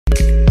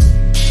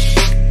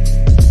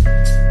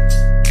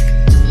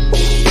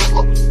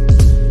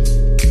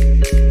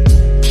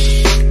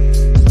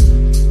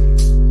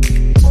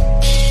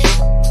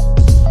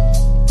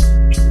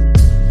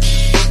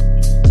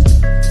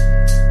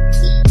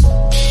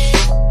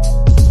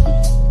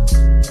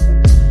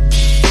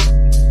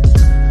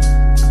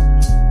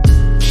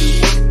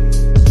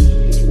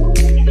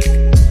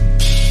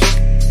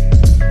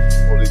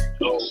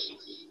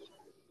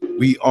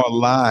We are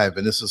live,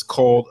 and this is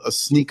called a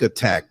sneak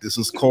attack. This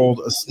is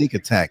called a sneak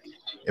attack.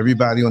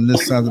 Everybody on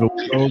this side of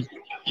the world,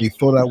 they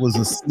thought I was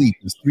asleep.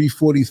 It's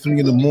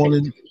 3:43 in the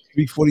morning,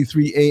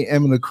 3:43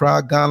 a.m. in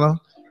Accra,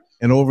 Ghana,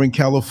 and over in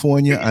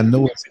California, I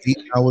know it's 8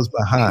 hours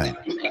behind.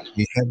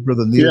 We had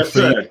Brother Neil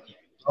Frazier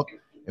up,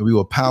 and we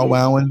were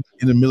powwowing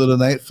in the middle of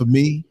the night for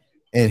me,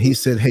 and he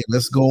said, hey,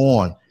 let's go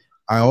on.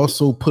 I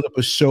also put up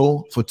a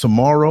show for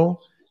tomorrow.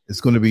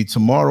 It's going to be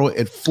tomorrow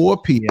at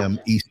 4 p.m.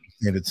 Eastern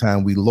Standard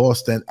Time. We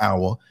lost that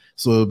hour,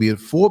 so it'll be at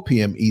 4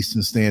 p.m.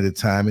 Eastern Standard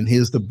Time, and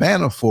here's the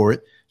banner for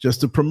it,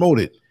 just to promote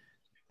it.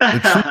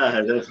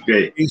 That's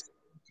great.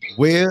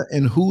 Where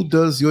and who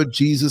does your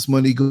Jesus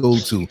money go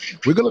to?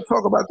 We're going to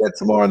talk about that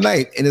tomorrow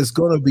night, and it's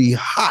going to be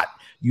hot.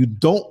 You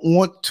don't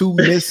want to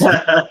miss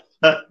it.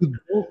 You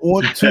don't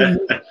want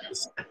to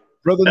miss it.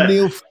 Brother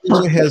Neil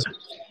Frazier has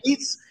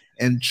receipts,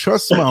 and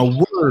trust my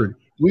word,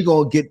 we're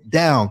going to get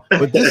down.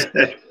 But this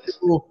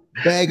little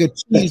bag of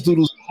cheese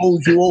doodles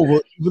hold you over,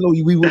 even though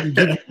we wouldn't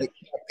give it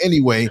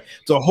anyway,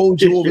 to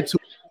hold you over to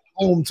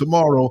home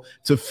tomorrow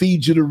to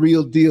feed you the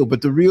real deal.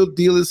 But the real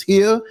deal is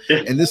here,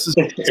 and this is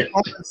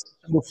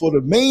before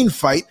the main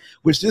fight,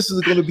 which this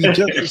is going to be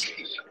just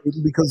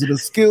because of the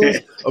skills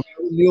of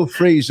Neil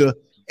Frazier.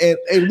 And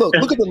hey,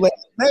 look at the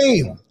last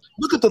name.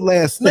 Look at the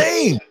last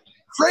name,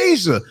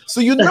 Frazier. So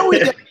you know he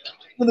got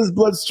in his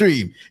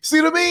bloodstream.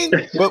 See what I mean?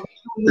 But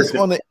we're doing this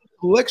on the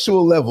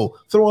intellectual level,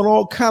 throwing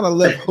all kind of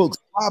left hooks,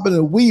 bobbing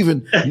and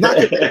weaving,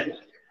 knocking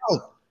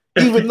out,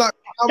 even knock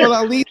Muhammad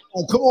Ali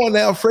down. Come on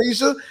now,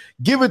 Frazier,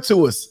 give it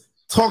to us.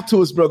 Talk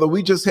to us, brother.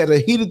 We just had a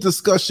heated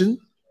discussion,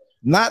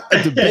 not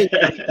a debate.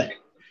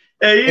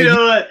 Hey, you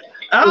know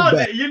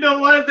what? You know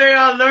one thing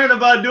I learned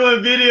about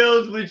doing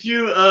videos with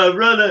you,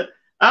 brother.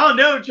 I don't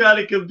never try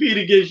to compete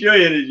against your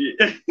energy.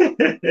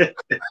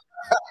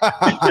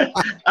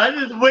 I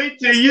just wait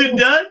till you're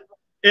done,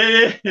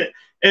 and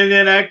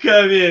then I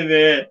come in,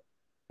 man.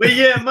 But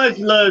yeah, much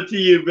love to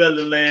you,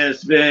 brother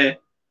Lance, man.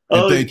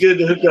 Always good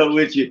to hook up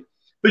with you.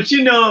 But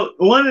you know,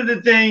 one of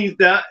the things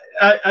that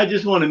I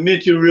just want to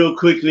mention real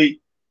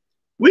quickly,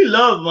 we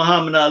love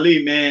Muhammad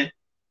Ali, man.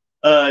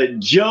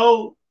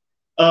 Joe,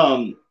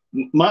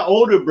 my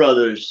older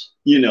brothers,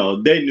 you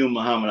know, they knew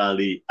Muhammad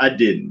Ali. I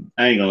didn't.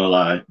 I ain't gonna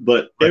lie.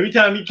 But every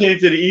time he came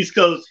to the East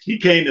Coast, he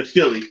came to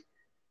Philly.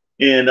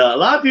 And a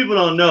lot of people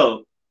don't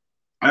know,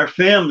 our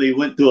family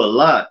went through a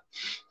lot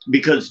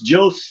because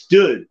Joe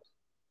stood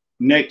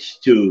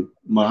next to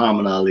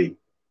Muhammad Ali.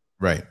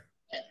 Right.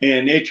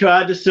 And they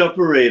tried to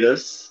separate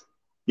us,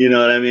 you know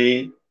what I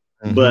mean?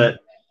 Mm-hmm. But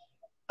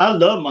I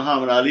love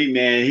Muhammad Ali,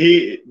 man.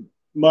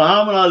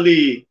 Muhammad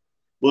Ali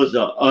was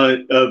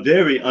a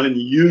very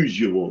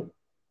unusual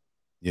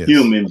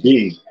human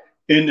being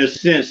in the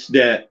sense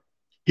that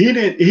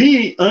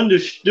he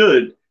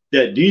understood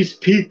that these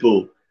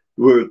people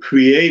were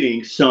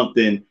creating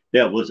something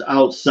that was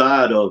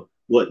outside of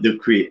what the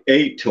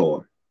creator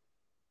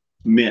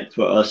meant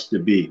for us to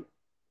be.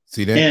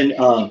 See that?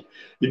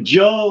 And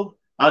Joe,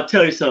 I'll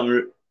tell you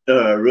something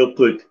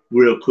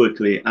real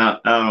quickly. I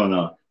don't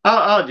know.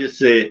 I'll just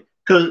say it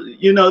because,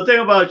 you know, the thing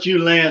about you,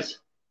 Lance,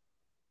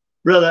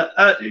 brother,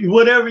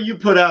 whatever you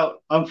put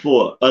out, I'm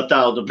for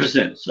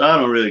 1,000%. So I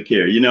don't really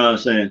care. You know what I'm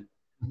saying?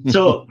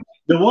 So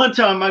the one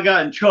time I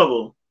got in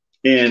trouble,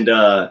 and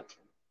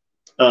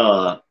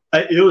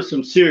it was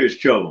some serious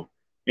trouble.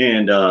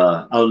 And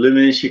I was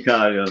living in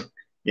Chicago,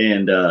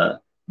 and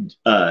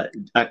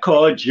I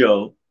called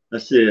Joe. I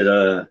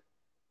said,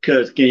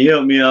 "Cuz, can you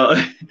help me out?"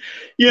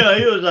 You know,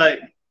 he was like,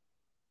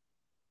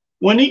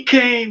 when he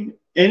came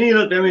and he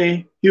looked at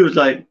me, he was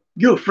like,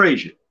 "You're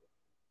Frazier.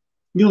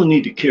 You don't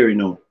need to carry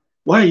no.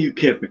 Why are you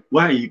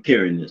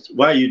carrying this?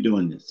 Why are you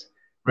doing this?"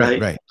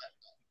 Right.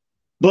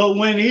 But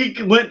when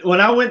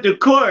I went to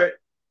court,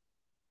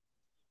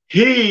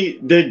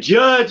 the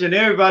judge and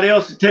everybody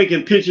else was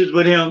taking pictures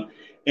with him,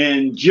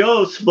 and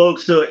Joe spoke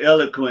so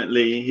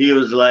eloquently. He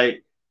was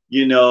like,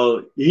 you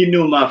know, he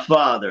knew my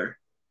father,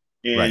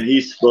 and he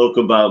spoke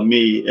about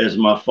me as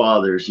my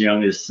father's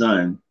youngest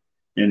son.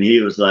 And he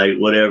was like,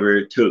 whatever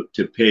it took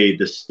to pay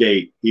the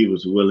state, he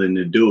was willing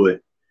to do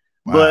it.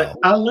 Wow. But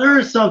I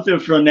learned something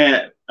from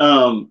that.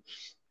 I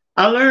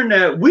learned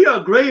that we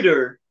are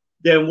greater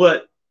than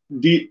what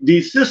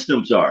these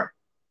systems are.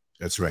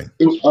 That's right.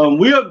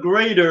 We are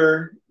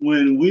greater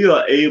when we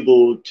are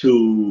able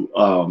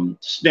to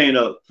stand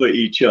up for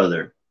each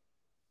other.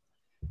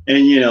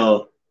 And, you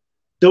know,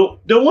 the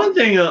one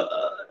thing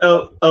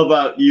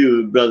about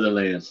you, Brother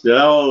Lance, that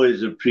I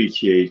always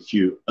appreciate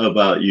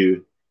about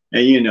you,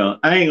 and, you know,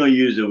 I ain't going to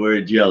use the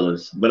word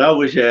jealous, but I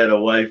wish I had a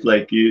wife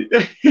like you.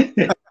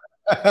 and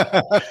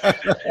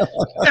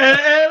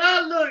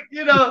I look,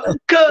 you know,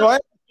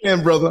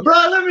 brother,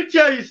 let me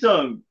tell you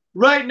something.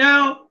 Right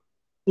now,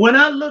 when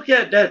I look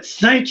at that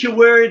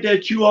sanctuary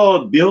that you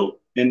all built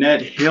and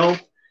that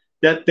health,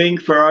 that thing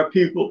for our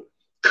people,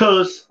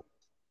 because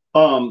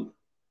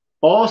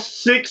all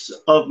 6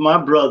 of my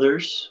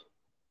brothers,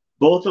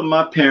 both of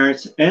my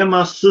parents and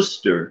my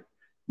sister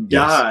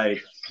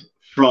died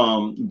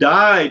from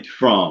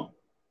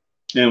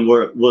and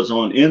was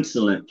on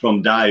insulin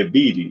from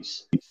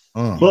diabetes.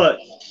 But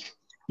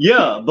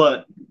yeah,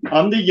 but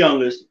I'm the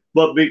youngest.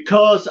 But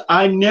because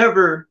I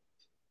never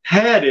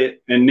had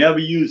it and never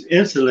used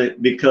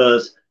insulin,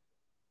 because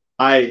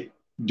I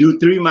do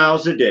 3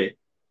 miles a day,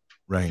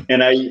 right,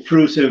 and I eat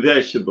fruits and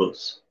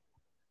vegetables,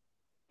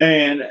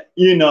 and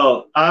you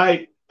know,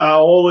 I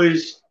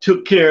always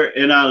took care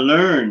and I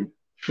learned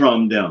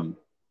from them.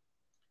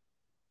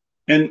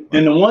 And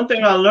the one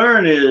thing I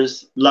learned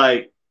is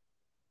like,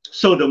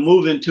 so to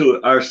move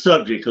into our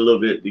subject a little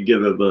bit to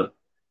give it a,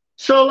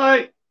 so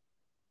like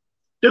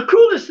the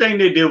cruelest thing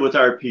they did with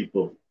our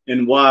people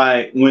and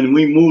why when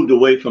we moved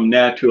away from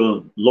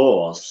natural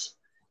laws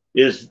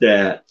is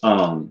that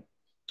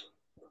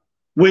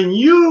when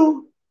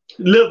you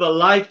live a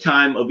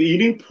lifetime of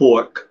eating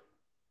pork,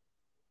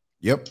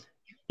 yep,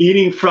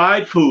 eating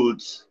fried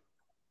foods,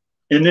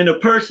 and then a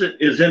person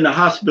is in the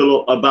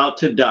hospital about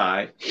to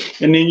die,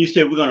 and then you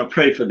say, we're going to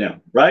pray for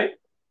them, right?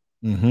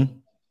 Mm-hmm.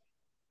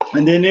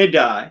 And then they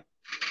die,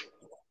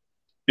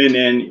 and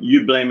then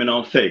you blame it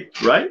on faith,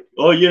 right?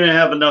 Oh, you didn't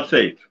have enough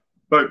faith.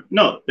 But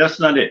no, that's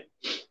not it.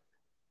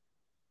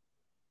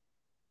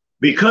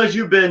 Because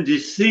you've been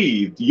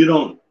deceived, you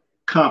don't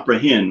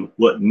comprehend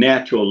what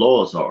natural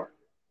laws are.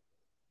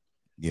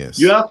 Yes.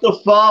 You have to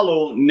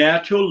follow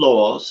natural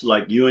laws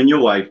like you and your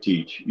wife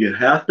teach. You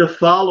have to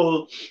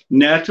follow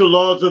natural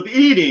laws of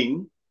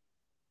eating.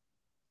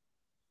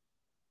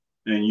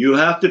 And you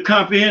have to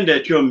comprehend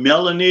that your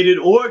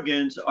melanated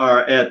organs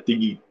are at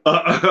the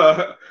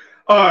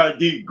are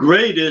the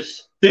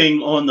greatest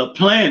thing on the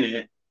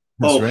planet.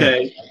 That's okay.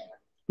 Right.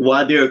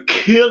 Why they're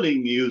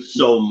killing you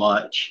so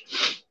much.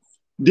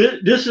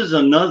 This is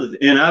another,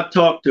 and I've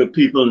talked to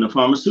people in the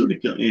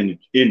pharmaceutical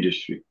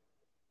industry.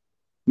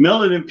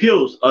 Melanin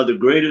pills are the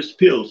greatest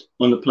pills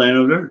on the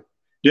planet Earth.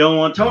 They don't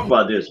want to talk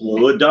about this.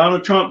 Well, what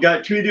Donald Trump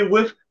got treated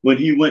with when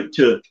he went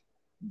to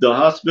the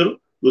hospital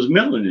was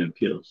melanin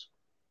pills.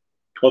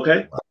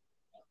 Okay.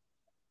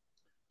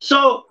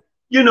 So,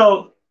 you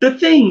know, the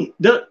thing,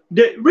 the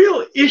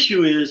real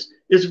issue is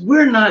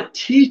we're not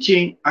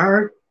teaching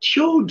our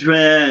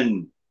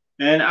children,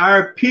 and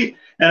our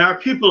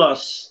people are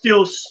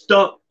still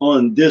stuck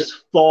on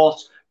this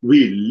false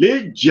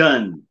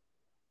religion.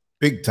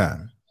 Big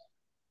time.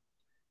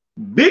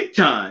 Big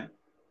time,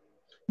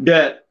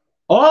 that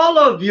all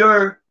of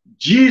your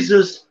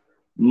Jesus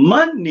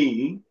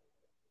money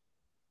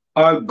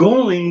are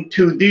going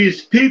to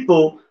these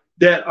people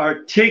that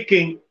are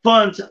taking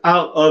funds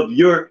out of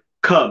your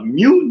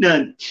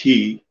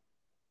community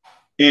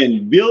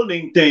and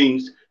building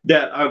things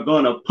that are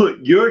going to put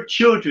your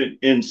children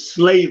in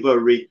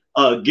slavery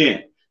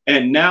again.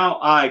 And now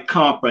I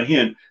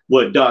comprehend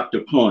what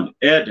Dr. Corn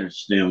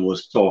Ederson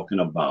was talking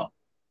about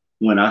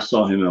when I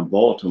saw him in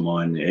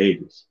Baltimore in the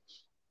 80s.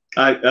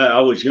 I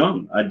was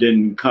young. I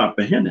didn't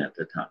comprehend at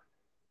the time.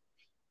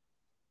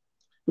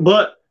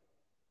 But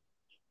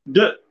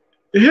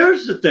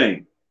here's the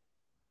thing.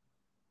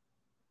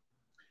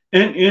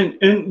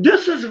 And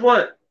this is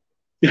what,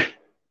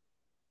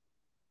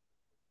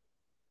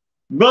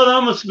 brother,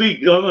 I'm gonna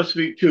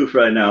speak truth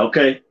right now,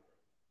 okay?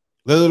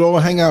 Let it all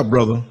hang out,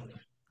 brother.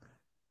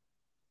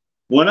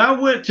 When I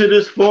went to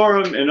this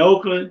forum in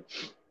Oakland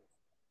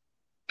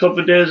a couple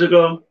of days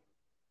ago,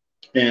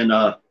 and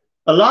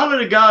a lot of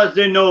the guys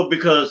they know,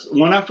 because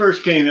when I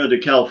first came here to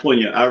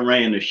California, I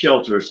ran the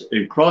shelters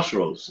in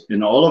Crossroads,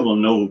 and all of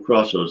them know who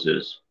Crossroads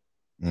is,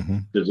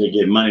 because they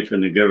get money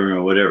from the government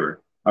or whatever.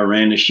 I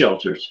ran the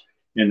shelters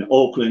in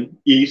Oakland,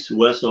 East,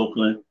 West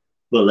Oakland,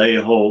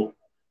 Vallejo,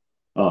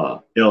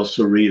 El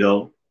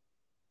Cerrito,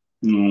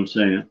 you know what I'm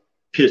saying,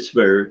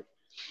 Pittsburgh.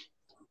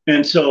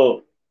 And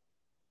so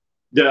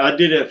I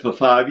did that for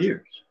 5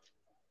 years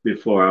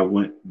before I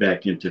went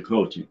back into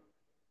coaching.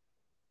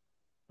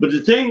 But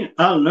the thing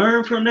I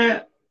learned from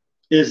that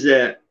is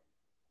that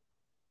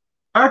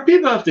our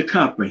people have to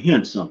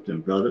comprehend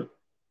something, brother.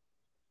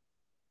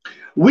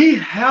 We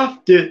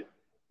have to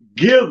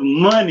give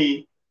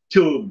money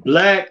to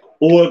Black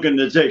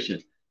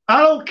organizations.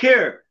 I don't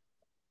care.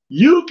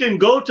 You can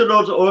go to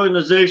those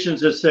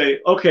organizations and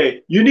say,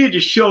 okay, you need to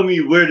show me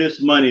where this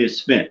money is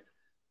spent.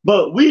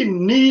 But we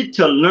need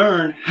to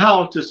learn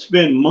how to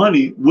spend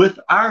money with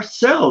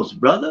ourselves,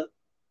 brother.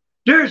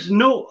 There's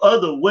no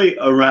other way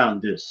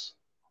around this.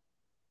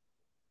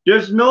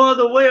 There's no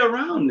other way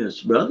around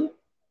this, brother.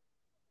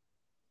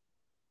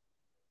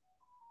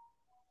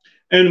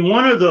 And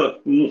one of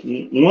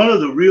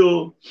the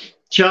real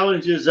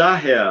challenges I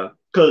have,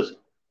 because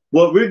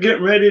what we're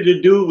getting ready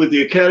to do with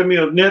the Academy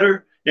of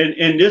Netter,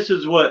 and this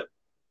is what,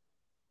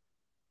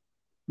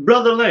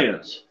 Brother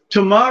Lance,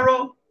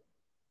 tomorrow,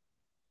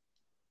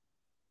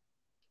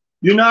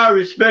 you know, I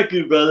respect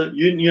you, brother.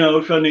 You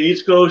know, from the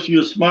East Coast,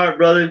 you're a smart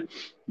brother.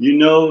 You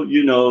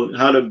know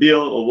how to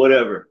build or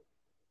whatever.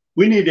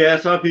 We need to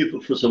ask our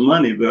people for some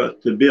money, bro,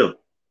 to build.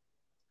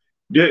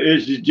 There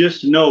is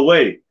just no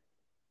way.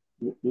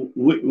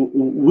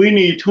 We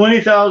need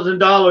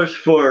 $20,000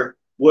 for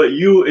what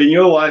you and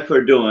your wife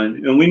are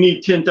doing, and we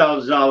need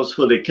 $10,000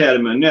 for the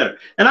Academy of Netter.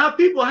 And our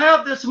people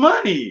have this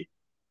money.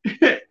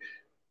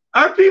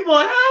 Our people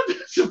have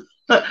this.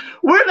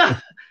 We're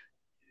not,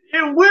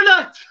 we're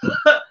not,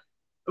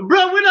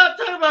 bro, we're not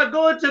talking about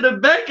going to the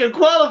bank and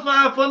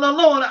qualifying for the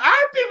loan.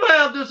 Our people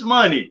have this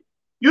money.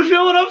 You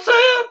feel what I'm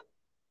saying?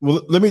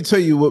 Well, let me tell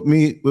you what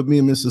me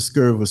and Mr.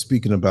 Scurv were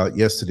speaking about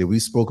yesterday. We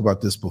spoke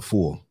about this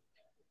before.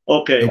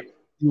 Okay.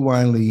 You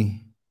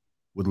finally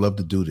would love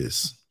to do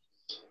this.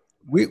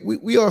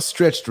 We are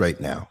stretched right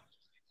now.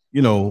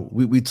 You know,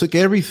 we took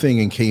everything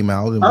and came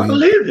out, and I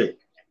believe it.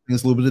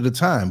 It's a little bit at a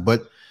time.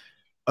 But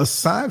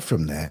aside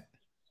from that,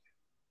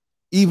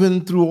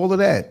 even through all of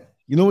that,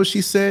 you know what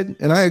she said?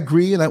 And I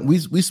agree. And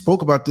we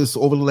spoke about this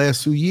over the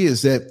last few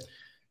years, that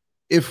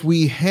if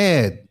we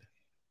had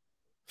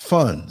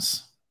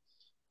funds,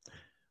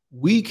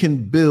 we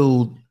can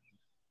build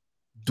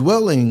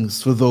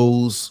dwellings for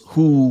those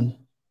who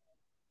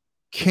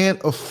can't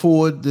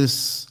afford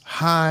this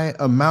high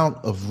amount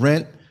of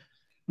rent.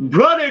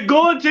 Brother,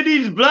 going to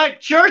these black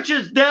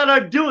churches that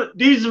are doing,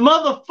 these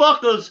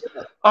motherfuckers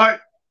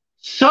are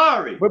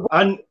sorry.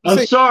 I'm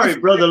sorry,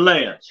 Brother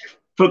Lance,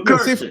 for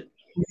cursing.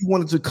 We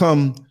wanted to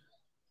come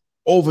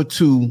over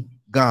to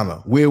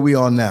Ghana, where we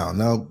are now.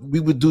 Now, we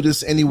would do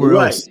this anywhere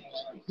else.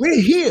 We're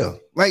here.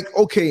 Like,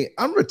 okay,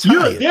 I'm retired.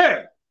 You're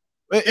there.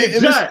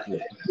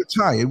 Exactly.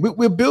 Retired.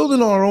 We're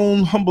building our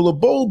own humble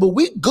abode, but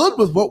we're good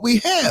with what we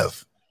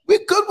have.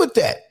 We're good with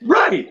that.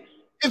 Right.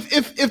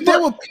 If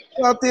there were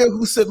people out there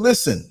who said,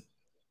 listen,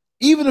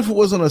 even if it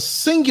was on a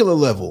singular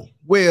level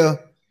where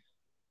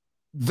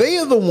they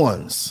are the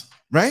ones,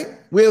 right?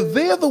 Where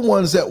they're the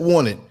ones that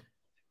want it.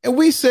 And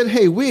we said,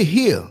 hey, we're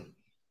here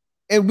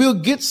and we'll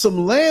get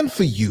some land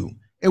for you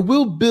and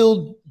we'll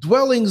build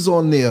dwellings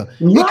on there.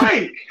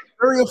 Right.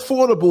 Very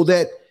affordable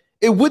that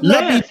it would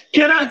not be.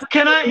 Can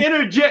I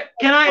interject?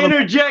 Can I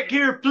interject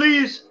here,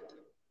 please?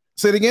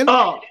 Say it again.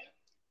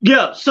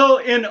 Yeah. So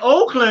in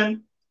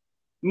Oakland,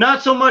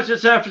 not so much in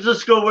San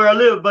Francisco where I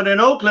live, but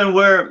in Oakland,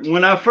 where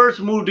when I first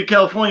moved to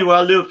California, where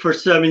I lived for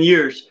 7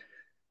 years,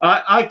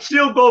 I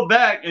still go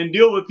back and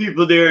deal with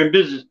people there in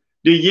business.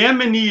 The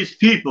Yemenis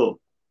people,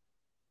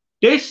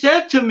 they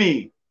said to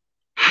me,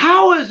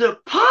 how is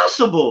it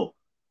possible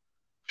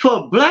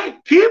for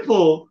black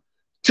people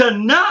to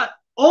not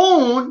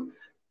own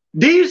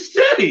these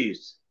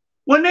cities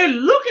when they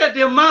look at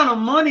the amount of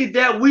money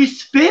that we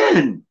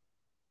spend?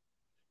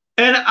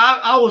 And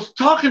I was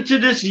talking to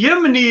this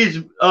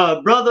Yemeni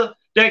brother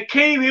that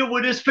came here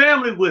with his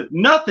family with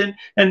nothing,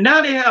 and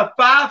now they have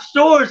 5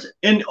 stores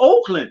in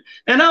Oakland.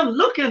 And I'm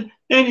looking,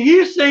 and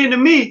he's saying to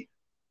me,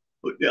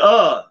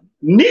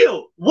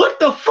 Neil, what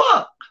the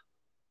fuck?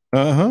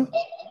 Uh-huh.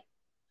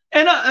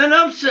 And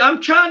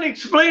I'm trying to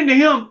explain to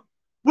him,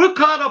 we're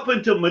caught up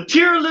into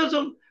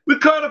materialism, we're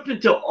caught up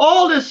into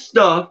all this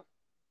stuff,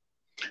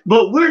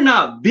 but we're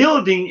not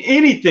building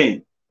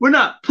anything. We're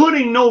not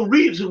putting no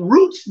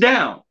roots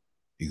down.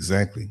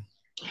 Exactly.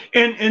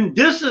 And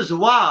this is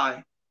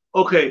why,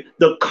 okay,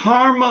 the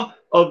karma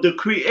of the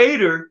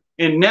creator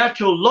and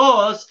natural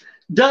laws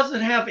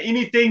doesn't have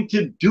anything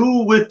to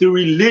do with the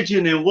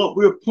religion and what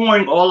we're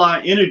pouring all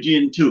our energy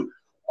into.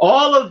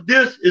 All of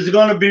this is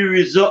going to be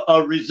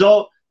a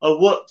result of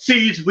what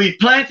seeds we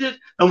planted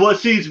and what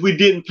seeds we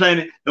didn't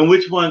plant and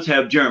which ones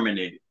have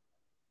germinated.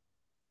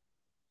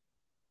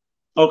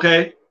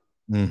 Okay?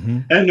 Mm-hmm.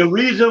 And the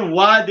reason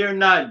why they're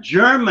not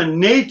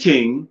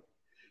germinating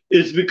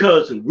is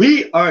because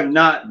we are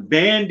not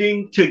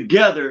banding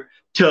together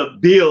to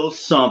build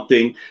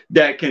something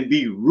that can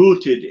be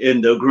rooted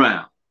in the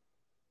ground.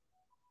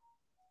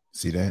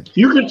 See that?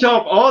 You can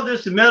talk all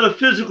this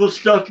metaphysical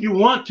stuff you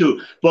want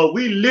to, but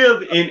we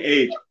live in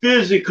a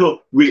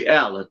physical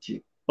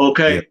reality,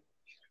 okay?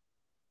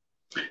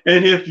 Yeah.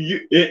 And if you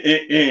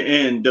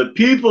and the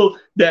people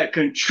that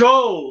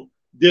control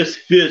this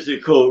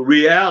physical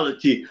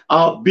reality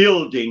are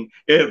building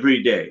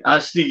every day. I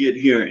see it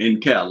here in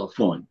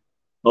California.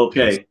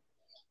 Okay. Yes.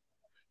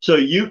 So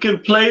you can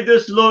play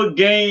this little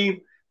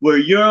game where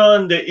you're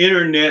on the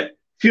internet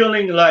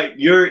feeling like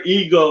your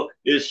ego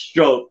is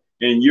stroked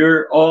and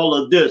you're all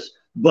of this.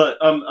 But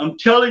I'm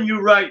telling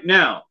you right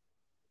now,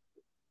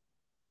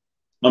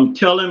 I'm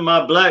telling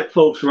my black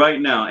folks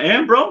right now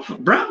and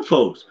brown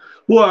folks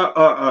who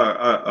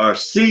are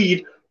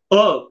seed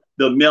of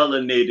the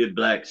melanated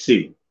black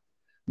seed,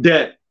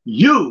 that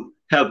you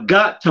have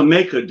got to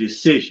make a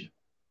decision.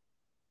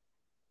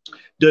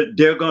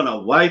 They're going to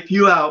wipe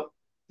you out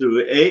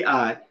through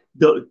AI.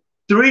 The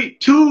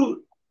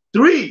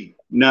three.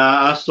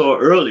 Now, I saw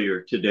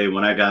earlier today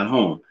when I got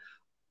home,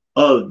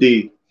 of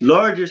the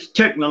largest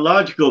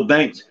technological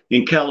banks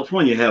in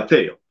California have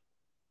failed.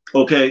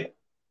 Okay?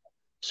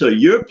 So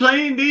you're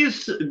playing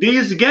these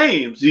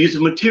games, these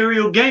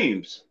material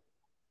games,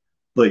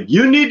 but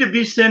you need to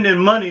be sending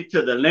money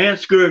to the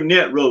Lancescurv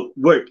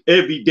network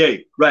every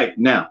day right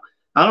now.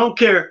 I don't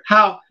care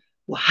how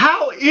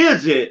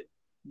is it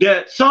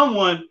that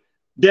someone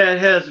that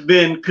has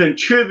been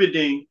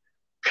contributing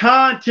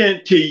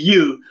content to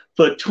you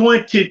for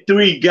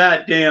 23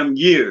 goddamn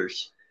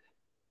years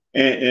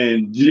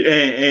and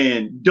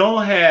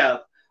don't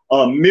have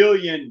 $1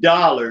 million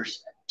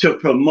to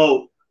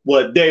promote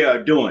what they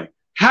are doing.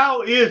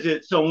 How is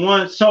it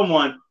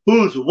someone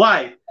whose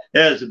wife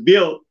has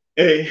built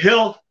a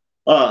health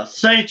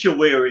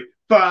sanctuary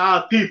for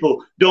our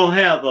people don't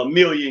have $1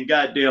 million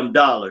goddamn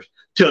dollars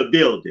to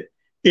build it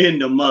in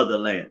the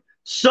motherland?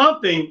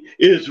 Something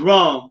is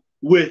wrong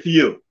with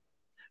you.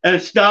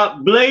 And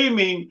stop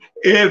blaming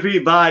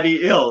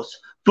everybody else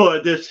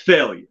for this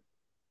failure.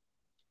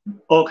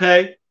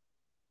 Okay?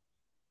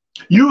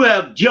 You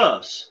have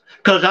just,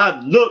 because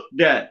I've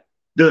looked at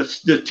the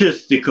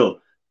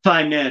statistical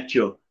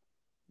financial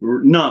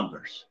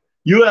numbers.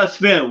 You have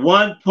spent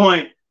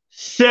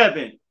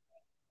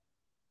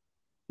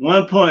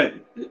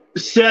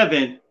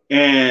 1.7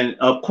 and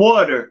a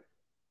quarter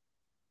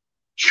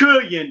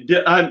trillion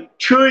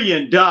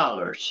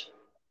dollars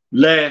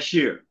last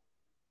year.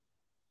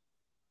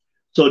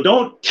 So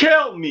don't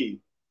tell me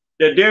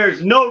that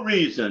there's no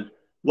reason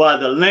why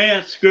the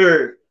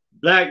Lancescurv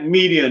Black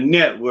Media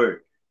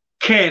Network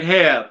can't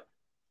have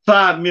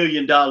 $5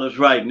 million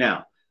right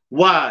now.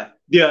 Why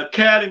the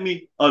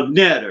Academy of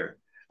Netter,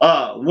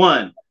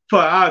 one for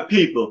our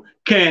people,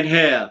 can't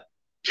have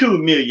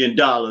 $2 million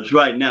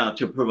right now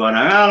to provide.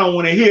 I don't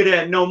want to hear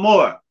that no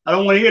more. I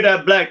don't want to hear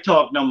that black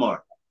talk no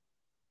more.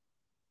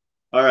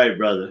 All right,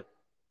 brother.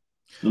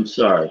 I'm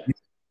sorry.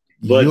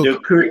 But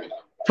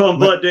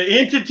the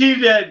entity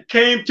that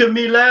came to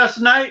me last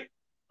night,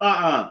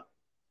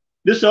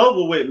 this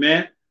over with,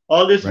 man.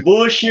 All this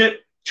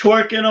bullshit,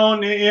 twerking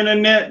on the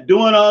internet,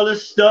 doing all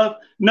this stuff.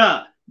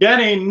 Nah, that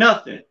ain't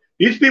nothing.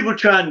 These people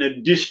trying to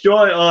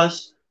destroy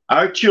us,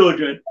 our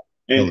children,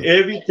 and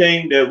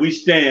everything that we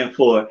stand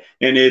for.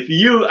 And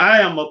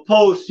I am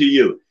opposed to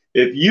you.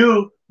 If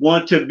you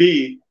want to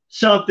be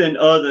something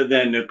other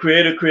than the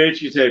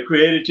creators that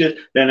created you,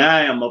 then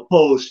I am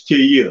opposed to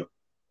you.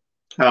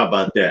 How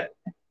about that?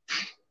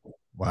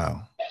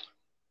 Wow.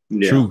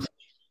 Yeah. Truth.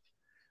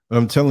 But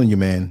I'm telling you,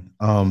 man,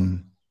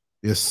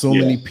 there's so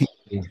many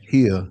people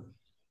here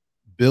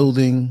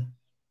building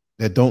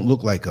that don't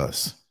look like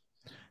us.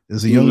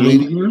 There's a young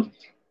lady,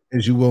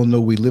 as you well know,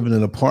 we live in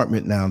an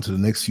apartment now until the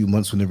next few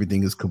months when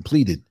everything is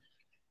completed.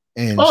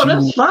 And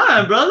that's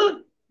fine, brother.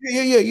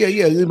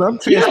 Yeah. I'm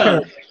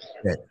transparent.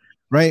 Yeah.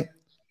 Right?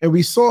 And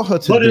we saw her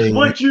today. But it's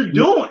what you're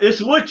doing.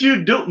 It's what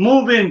you do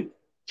moving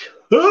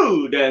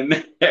to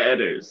that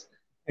matters.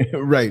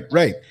 Right.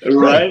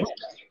 That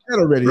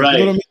already. Right.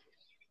 You know what I mean?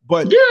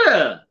 But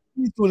yeah,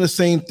 she's doing the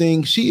same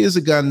thing. She is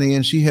a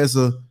Ghanaian. She has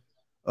a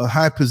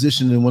high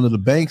position in one of the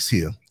banks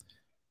here.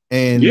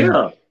 And she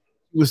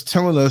was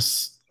telling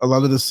us a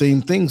lot of the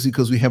same things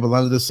because we have a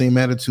lot of the same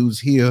attitudes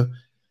here.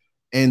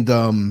 And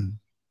a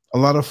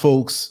lot of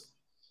folks,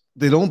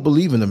 they don't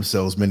believe in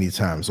themselves many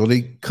times, or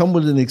they come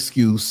with an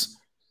excuse,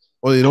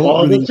 or they don't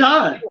all really the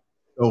time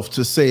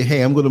to say,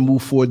 hey, I'm going to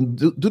move forward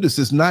and do this.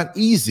 It's not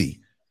easy.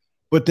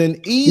 But then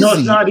easy. No,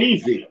 it's not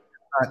easy.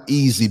 Not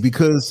easy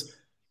because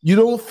you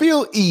don't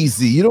feel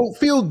easy. You don't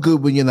feel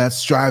good when you're not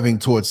striving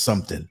towards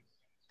something.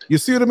 You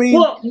see what I mean?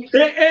 Well,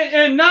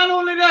 and not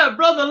only that,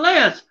 Brother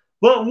Lance,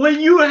 but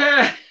when you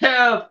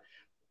have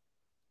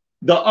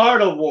the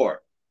art of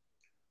war,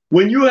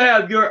 when you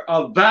have your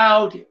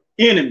avowed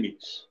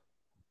enemies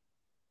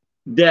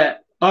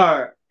that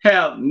have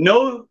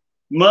I'm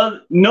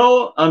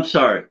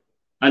sorry.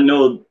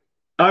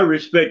 I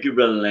respect you,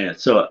 Brother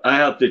Lance, so I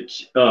have to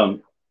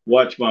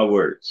watch my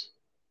words.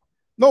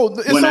 No,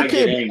 it's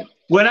okay.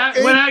 When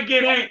I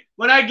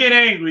get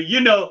angry, you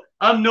know,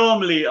 I'm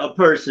normally a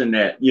person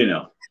that, you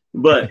know,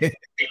 but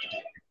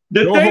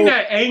the thing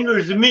that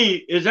angers me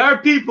is our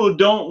people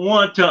don't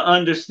want to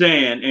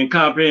understand and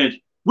comprehend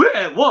we're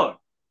at war.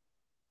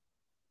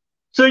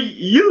 So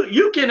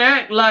you can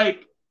act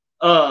like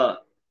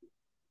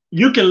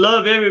you can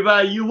love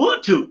everybody you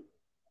want to.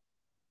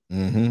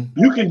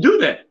 You can do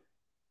that.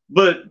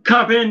 But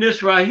comprehend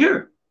this right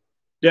here.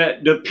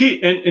 That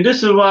and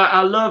this is why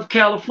I love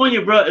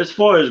California, bro, as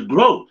far as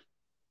growth.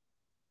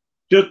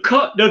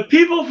 The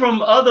people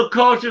from other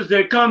cultures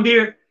that come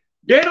here,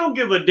 they don't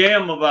give a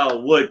damn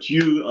about what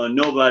you or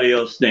nobody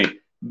else think.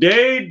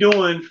 They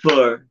doing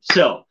for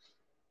self.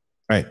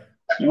 Right.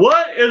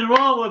 What is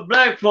wrong with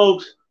black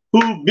folks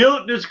who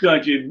built this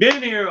country,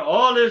 been here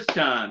all this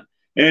time,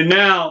 and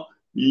now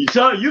you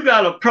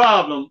got a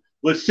problem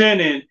with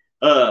sending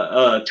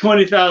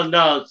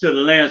 $20,000 to the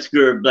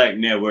Lancescurv Black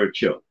Network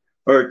show,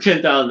 or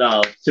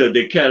 $10,000 to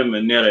the Academy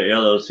of Netter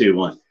LLC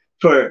one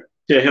to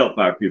help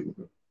our people.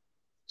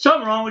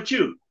 Something wrong with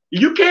you.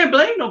 You can't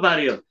blame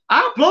nobody else.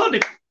 I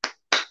applaud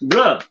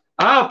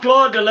I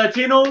applaud the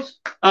Latinos.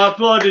 I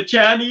applaud the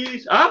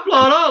Chinese. I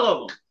applaud all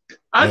of them.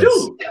 I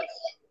do.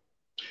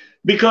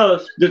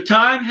 Because the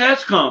time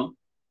has come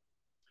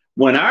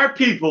when our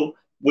people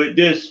with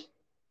this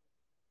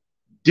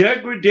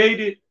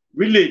degraded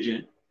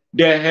religion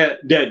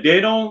that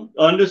they don't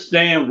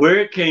understand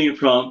where it came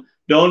from,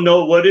 don't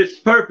know what its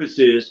purpose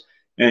is,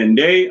 and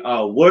they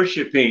are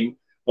worshiping,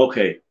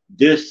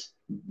 this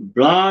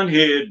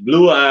blonde-haired,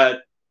 blue-eyed,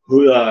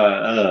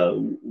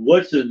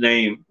 what's his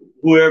name,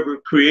 whoever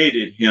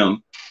created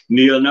him,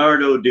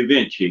 Leonardo da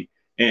Vinci,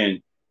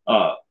 and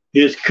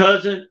his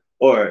cousin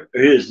or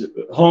his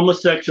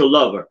homosexual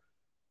lover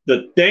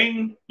the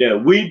thing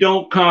that we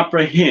don't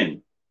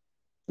comprehend,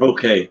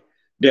 okay,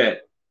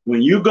 that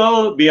when you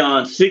go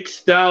beyond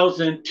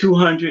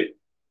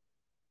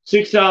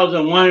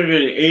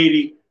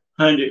 6,180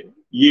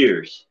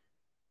 years,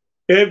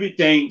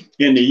 everything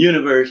in the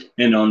universe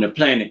and on the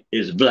planet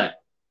is black.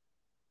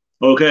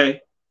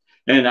 Okay?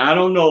 And I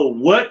don't know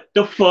what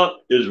the fuck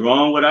is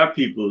wrong with our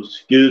people.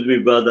 Excuse me,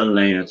 Brother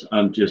Lance.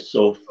 I'm just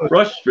so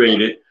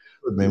frustrated.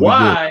 Man,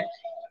 why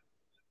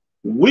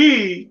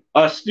we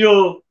are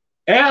still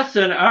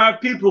asking our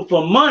people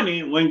for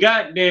money when,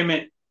 goddamn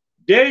it,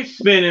 they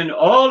spending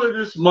all of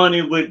this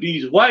money with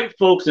these white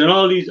folks and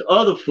all these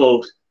other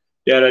folks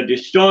that are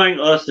destroying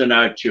us and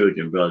our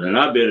children, brother. And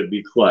I better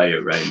be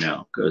quiet right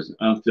now because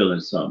I'm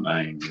feeling something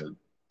I ain't really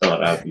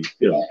thought I'd be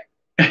feeling.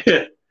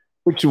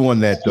 Put you on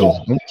that, though.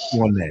 Put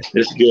you on that.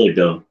 It's good,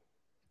 though.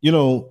 You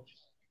know,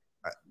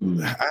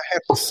 I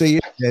have to say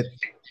it, that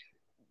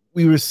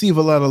we receive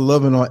a lot of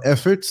love in our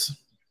efforts,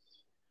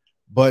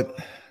 but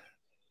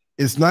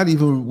it's not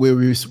even where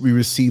we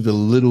receive a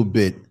little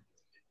bit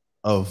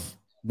of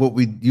what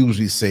we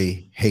usually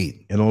say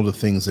hate and all the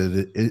things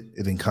that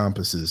it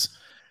encompasses.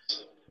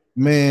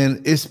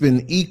 Man, it's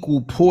been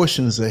equal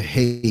portions of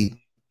hate.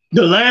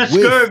 The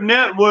Lancescurv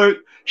network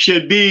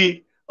should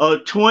be a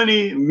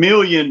 $20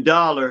 million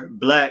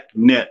black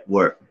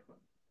network.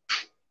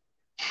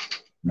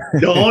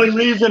 The only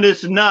reason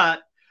it's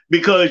not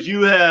because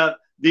you have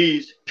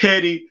these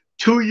petty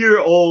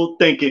 2-year-old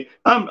thinking.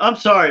 I'm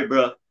sorry,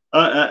 bro.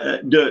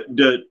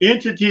 The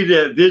entity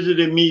that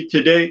visited me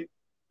today,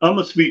 I'm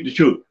gonna speak the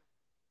truth.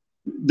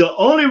 The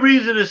only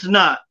reason it's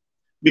not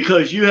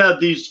because you have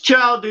these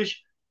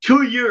childish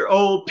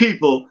 2-year-old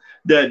people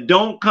that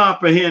don't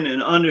comprehend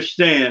and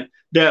understand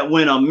that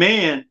when a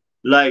man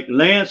like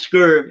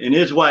Lancescurv and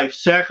his wife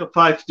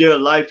sacrificed their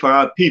life for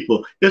our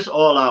people, it's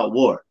all out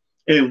war.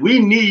 And we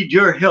need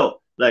your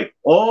help, like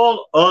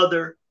all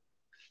other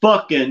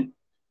fucking,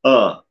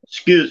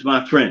 excuse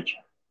my French,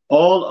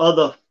 all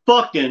other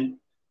fucking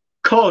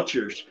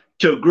cultures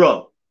to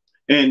grow.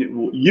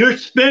 And you're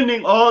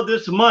spending all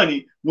this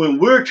money when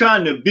we're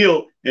trying to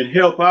build and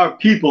help our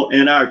people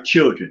and our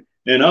children.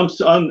 And I'm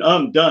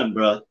done,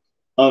 bro.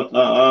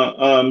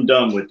 I'm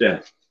done with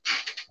that.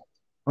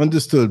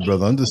 Understood,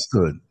 brother.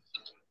 Understood.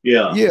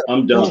 Yeah,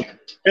 I'm done.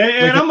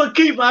 And I'm gonna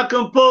keep my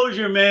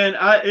composure, man.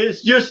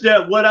 It's just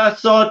that what I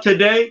saw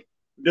today,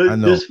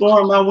 this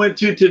forum I went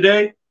to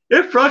today,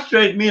 it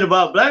frustrates me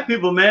about black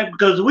people, man,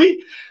 because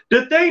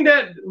the thing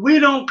that we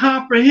don't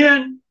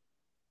comprehend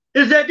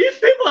is that these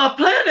people are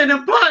planning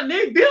and plotting,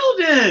 they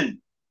building.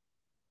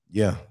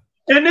 Yeah.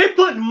 And they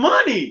put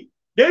money.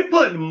 At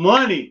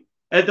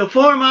the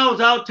forum I was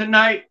out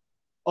tonight,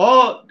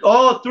 all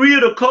three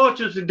of the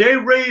cultures, they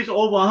raised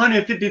over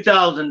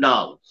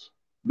 $150,000.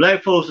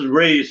 Black folks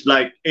raised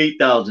like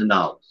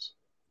 $8,000.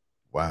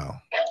 Wow.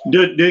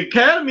 The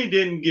academy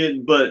didn't get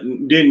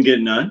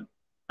none.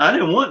 I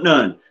didn't want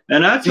none.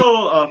 And I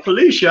told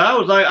Felicia, I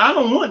was like, I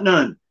don't want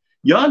none.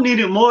 Y'all need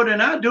it more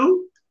than I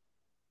do.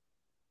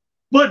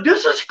 But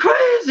this is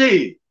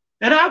crazy.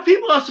 And our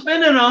people are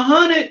spending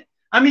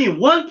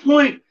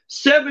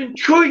 $1.7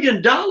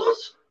 trillion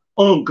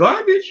on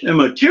garbage and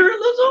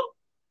materialism.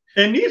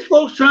 And these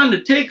folks trying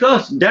to take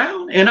us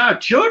down and our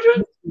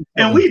children,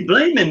 and we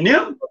blaming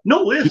them.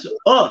 No, it's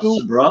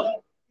us,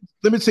 bro.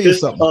 Let me tell you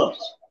something. Us.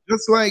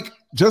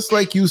 Just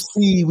like you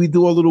see, we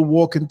do our little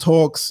walk and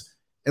talks.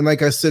 And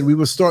like I said, we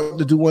were starting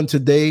to do one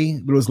today,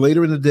 but it was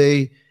later in the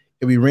day,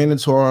 and we ran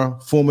into our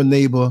former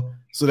neighbor.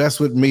 So that's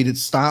what made it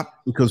stop,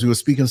 because we were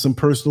speaking some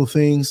personal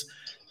things.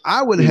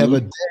 I would have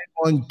a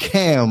daggone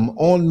cam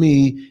on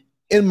me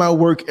in my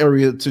work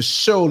area to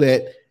show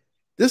that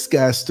this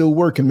guy's still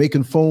working,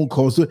 making phone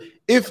calls.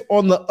 If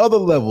on the other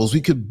levels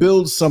we could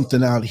build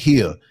something out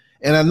here.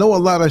 And I know a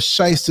lot of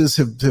shysters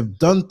have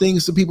done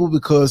things to people,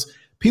 because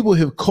people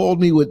have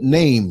called me with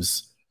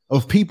names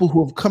of people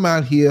who have come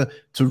out here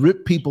to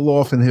rip people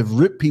off and have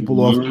ripped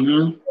people off. In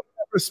that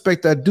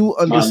respect, I do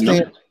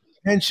understand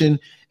intention,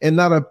 and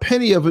not a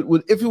penny of it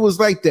would, if it was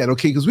like that,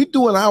 okay, because we're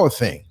doing our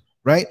thing,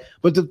 right?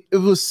 But if it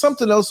was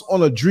something else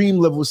on a dream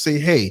level, say,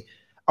 hey,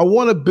 I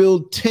want to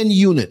build 10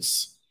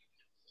 units.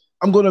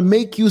 I'm going to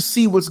make you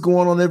see what's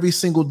going on every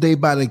single day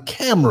by the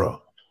camera.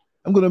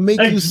 I'm going to make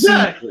you see.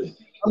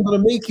 I'm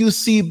going to make you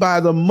see by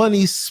the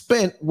money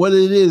spent what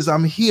it is.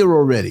 I'm here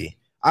already.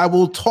 I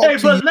will talk to you.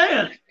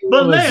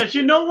 But Lance,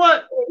 you know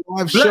what?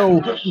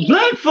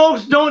 Black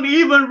folks don't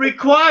even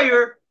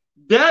require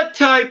that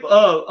type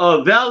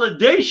of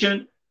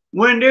validation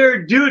when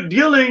they're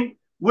dealing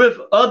with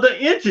other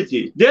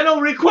entities. They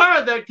don't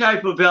require that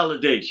type of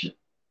validation.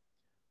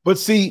 But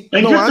see,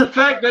 and just the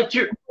fact that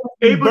you're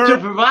able to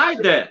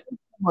provide that,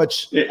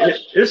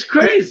 it's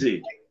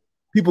crazy.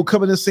 People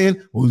coming and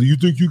saying, well, you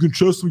think you can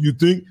trust what you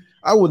think?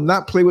 I would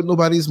not play with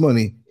nobody's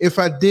money. If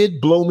I did,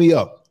 blow me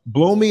up.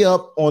 Blow me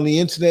up on the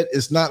internet.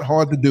 It's not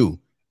hard to do.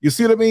 You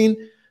see what I mean?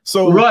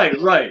 So right.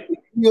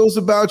 Videos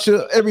about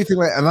you, everything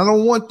like that. And I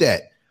don't want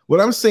that.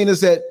 What I'm saying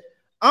is that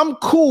I'm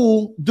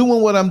cool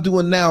doing what I'm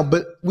doing now,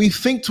 but we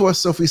think to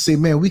ourselves, we say,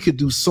 man, we could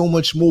do so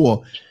much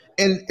more.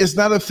 And it's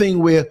not a thing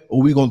where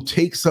we're going to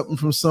take something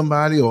from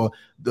somebody or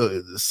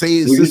say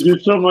it's we can do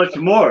so much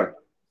more.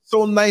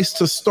 So nice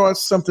to start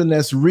something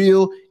that's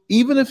real,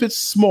 even if it's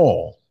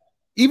small,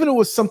 even if it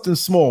was something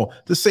small,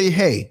 to say,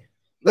 hey,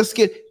 let's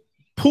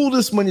pull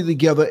this money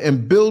together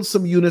and build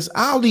some units.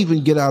 I'll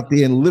even get out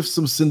there and lift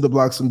some cinder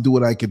blocks and do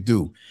what I could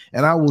do.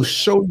 And I will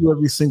show you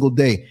every single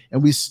day.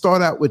 And we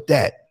start out with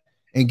that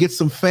and get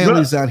some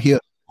families out here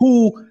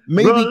who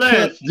maybe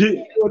can't.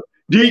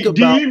 Do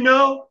you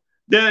know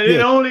that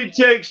it only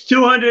takes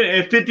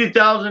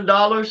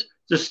 $250,000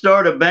 to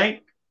start a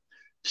bank?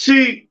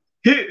 See,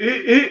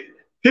 here's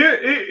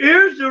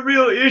the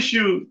real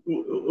issue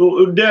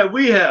that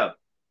we have.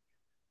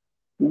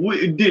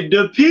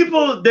 The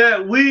people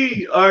that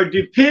we are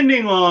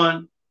depending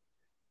on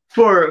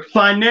for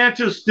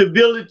financial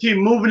stability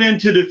moving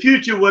into the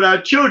future with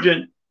our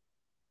children,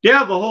 they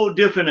have a whole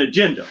different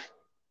agenda,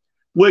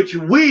 which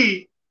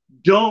we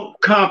don't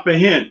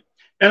comprehend.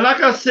 And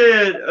like I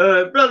said,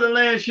 Brother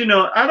Lance, you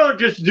know, I don't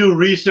just do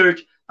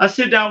research. I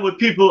sit down with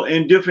people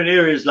in different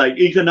areas like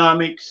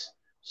economics,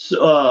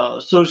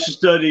 social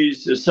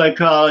studies,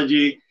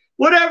 psychology,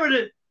 whatever.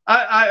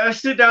 I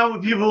sit down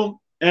with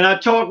people and I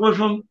talk with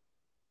them.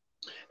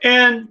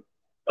 And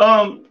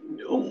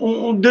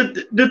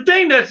the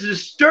thing that's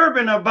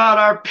disturbing about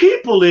our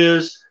people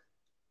is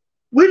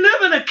we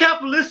live in a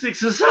capitalistic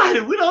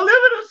society. We don't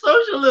live in a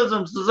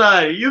socialism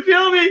society. You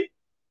feel me?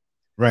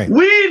 Right.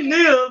 We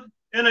live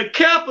in a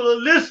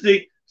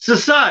capitalistic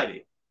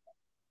society.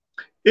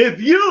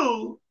 If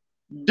you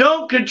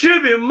don't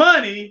contribute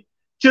money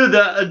to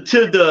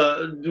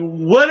the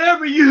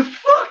whatever you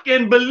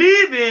fucking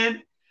believe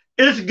in,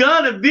 it's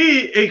gonna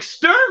be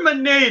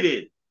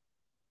exterminated.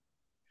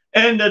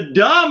 And the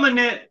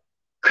dominant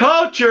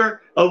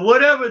culture of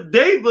whatever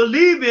they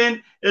believe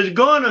in is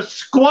gonna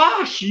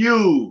squash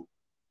you.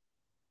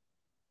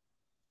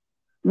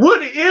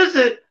 What is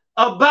it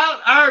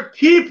about our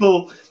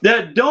people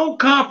that don't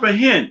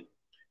comprehend?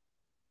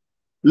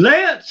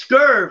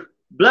 Lancescurv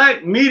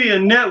Black Media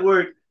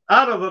Network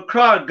out of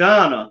Accra,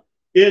 Ghana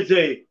is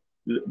a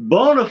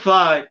bona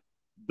fide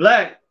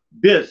Black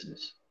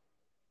business.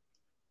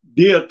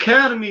 The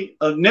Academy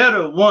of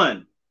Netter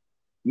One,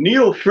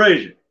 Neil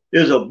Frazier,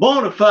 is a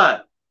bona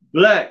fide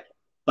Black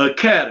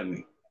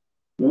academy.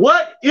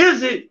 What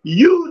is it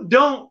you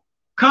don't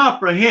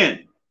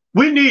comprehend?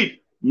 We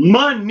need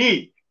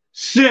money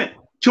sent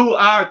to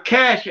our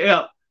Cash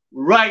App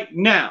right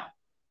now.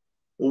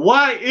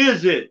 Why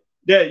is it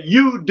that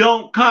you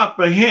don't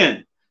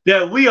comprehend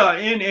that we are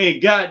in a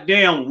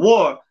goddamn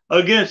war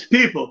against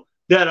people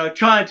that are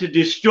trying to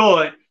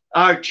destroy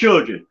our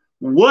children?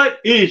 What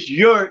is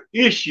your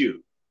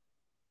issue?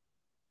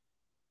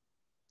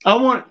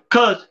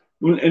 Because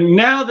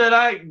now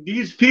that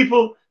these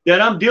people that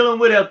I'm dealing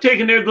with have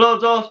taken their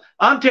gloves off,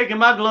 I'm taking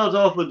my gloves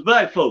off with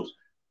Black folks.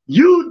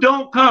 You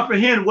don't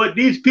comprehend what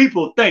these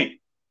people think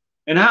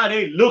and how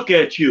they look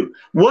at you.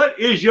 What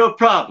is your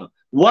problem?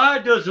 Why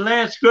does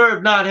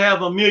Lancescurv not have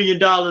 $1 million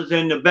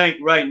in the bank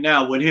right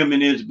now with him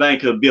and his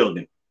bank are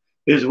building,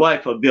 his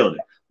wife are building?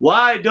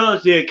 Why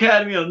does the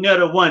Academy of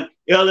Netter One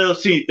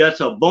LLC, that's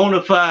a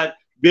bona fide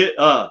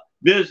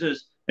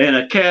business and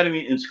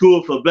academy and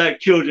school for Black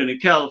children in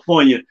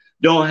California,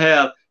 don't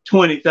have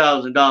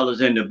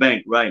 $20,000 in the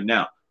bank right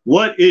now?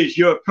 What is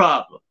your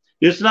problem?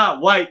 It's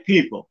not white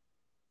people.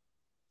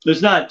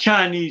 It's not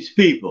Chinese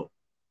people.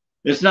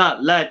 It's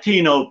not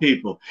Latino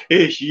people.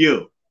 It's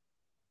you.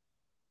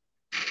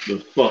 The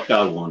fuck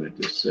I wanted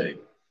to say.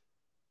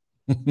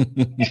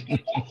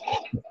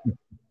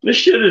 This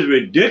shit is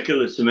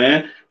ridiculous,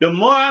 man. The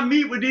more I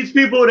meet with these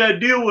people that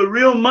deal with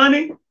real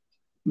money,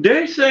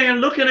 they're saying,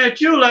 looking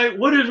at you like,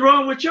 what is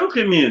wrong with your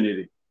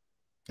community?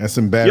 That's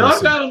embarrassing.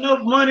 Y'all got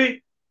enough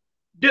money.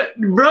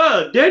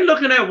 Bruh, they're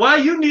looking at why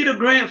you need a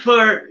grant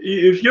for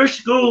if your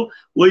school,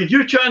 what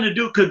you're trying to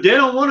do, because they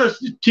don't want us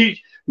to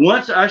teach.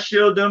 Once I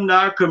show them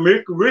our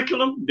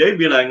curriculum, they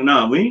be like,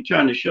 no, we ain't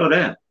trying to show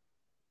that.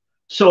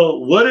 So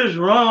what is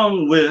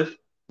wrong with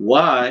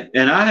why?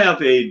 And I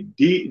have a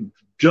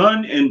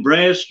Dun and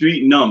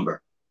Bradstreet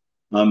number.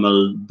 I'm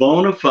a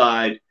bona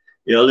fide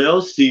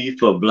LLC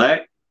for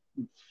Black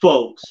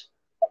folks,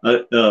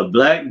 a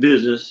Black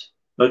business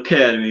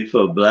academy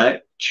for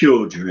Black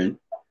children.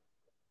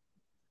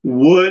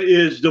 What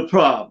is the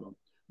problem?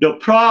 The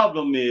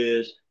problem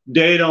is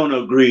they don't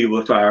agree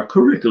with our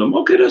curriculum.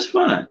 Okay, that's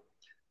fine.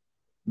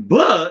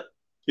 But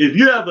if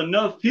you have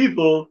enough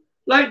people,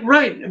 like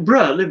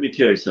bruh, let me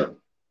tell you something.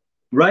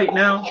 Right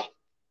now,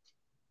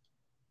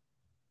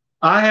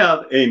 I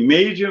have a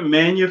major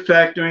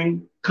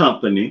manufacturing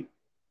company.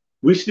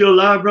 We still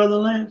live, Brother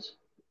Lance?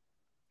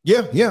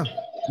 Yeah.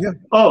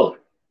 Oh,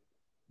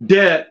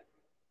 that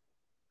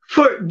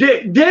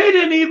they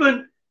didn't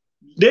even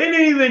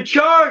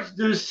charge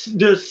the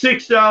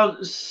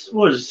 $6,000,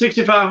 what is it,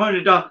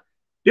 $6,500.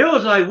 They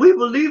was like, we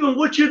believe in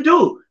what you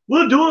do.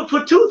 We'll do it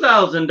for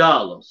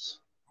 $2,000.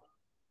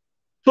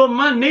 For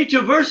my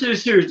Natureversity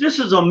series, this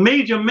is a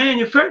major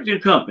manufacturing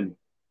company.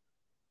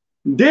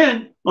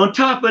 Then on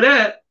top of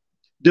that,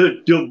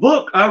 the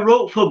book I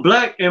wrote for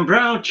Black and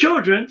brown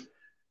children,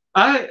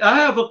 I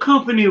have a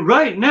company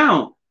right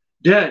now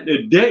that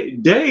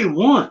they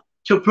want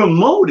to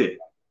promote it.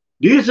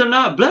 These are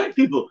not black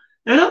people.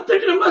 And I'm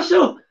thinking to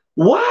myself,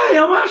 why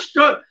am I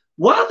struck?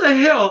 Why the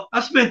hell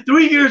I spent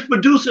 3 years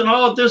producing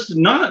all this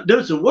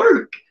this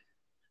work?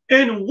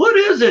 And what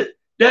is it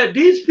that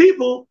these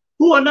people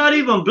who are not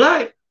even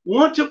black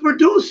want to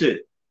produce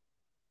it?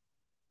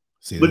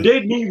 But they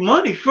need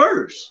money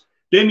first.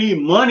 They need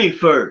money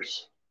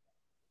first.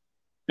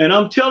 And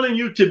I'm telling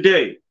you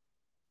today,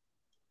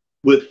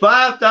 with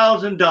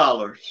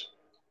 $5,000,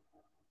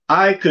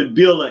 I could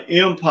build an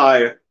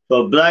empire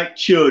for black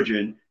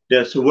children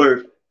that's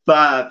worth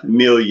 $5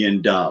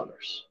 million.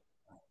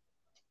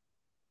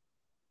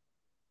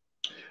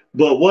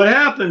 But what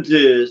happens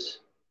is,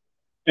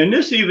 and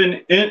this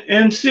even,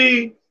 and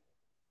see,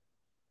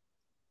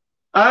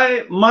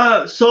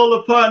 my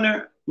solar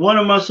partner, one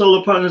of my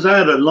solar partners, I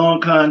had a long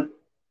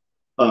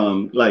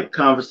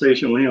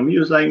conversation with him. He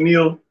was like,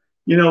 Neil,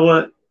 you know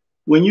what?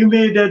 When you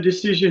made that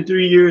decision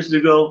 3 years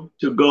ago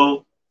to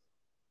go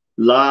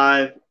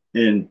live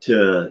and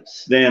to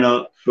stand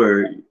up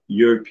for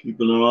your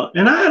people and all,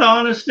 and I had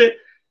honesty,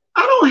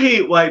 I don't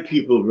hate white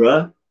people,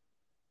 bruh.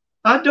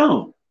 I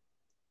don't.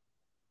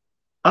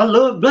 I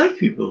love black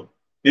people,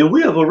 and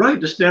we have a right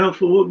to stand up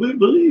for what we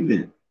believe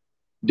in.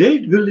 They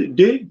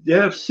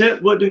have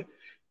said what they.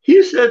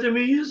 He said to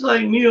me, he's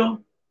like,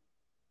 Neil,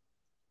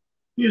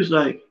 he was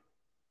like,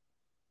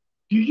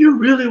 do you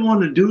really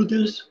want to do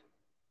this?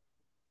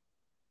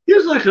 He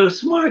was like a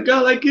smart guy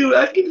like you.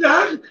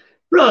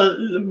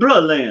 Bro,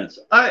 Lance,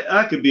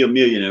 I could be a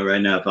millionaire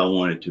right now if I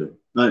wanted to.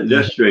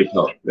 That's straight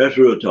talk. That's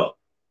real talk.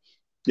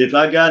 If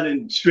I got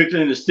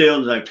strictly in the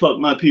sales, like fuck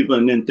my people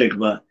and then think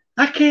about it,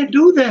 I can't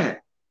do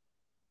that.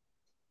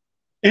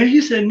 And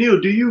he said,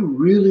 Neil, do you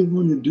really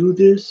want to do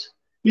this?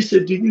 He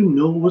said, do you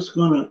know what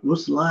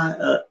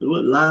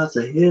lies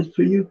ahead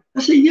for you?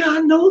 I said, yeah,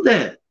 I know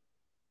that.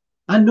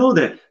 I know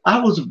that. I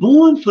was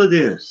born for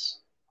this.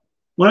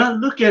 When I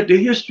look at the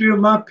history of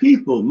my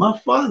people, my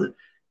father,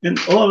 and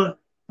I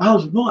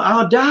was born,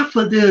 I'll die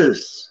for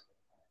this.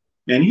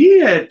 And he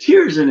had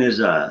tears in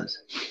his eyes.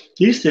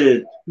 He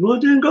said, well,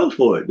 then go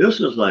for it. This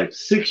was like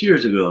 6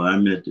 years ago I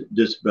met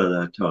this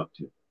brother I talked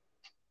to.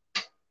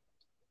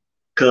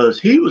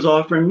 Because he was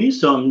offering me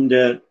something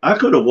that I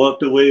could have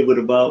walked away with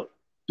about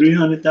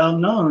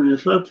 $300,000 and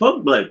said,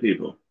 fuck black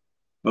people.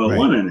 Or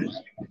one in it.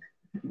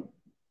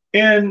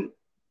 And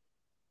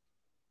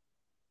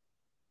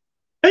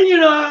you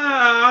know,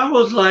 I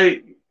was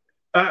like,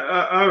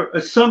 I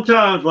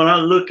sometimes when I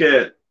look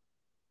at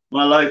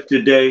my life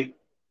today,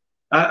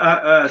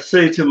 I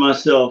say to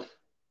myself,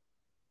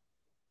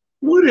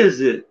 what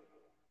is it?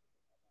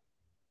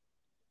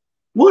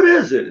 What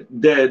is it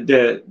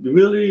that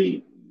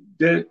really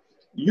that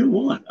you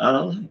want out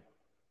of life?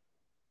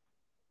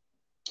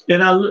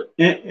 And I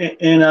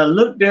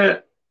looked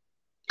at,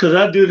 because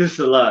I do this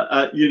a lot.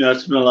 I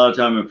spend a lot of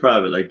time in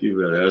private, like you,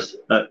 brother.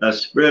 I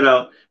spread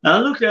out. And I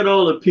looked at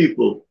all the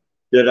people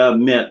that I've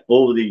met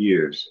over the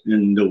years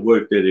and the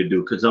work that they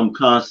do, because I'm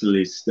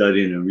constantly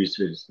studying and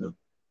researching stuff.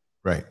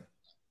 Right.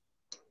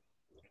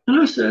 And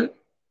I said,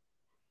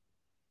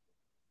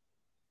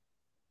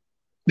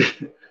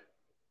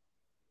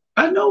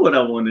 I know what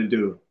I want to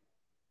do.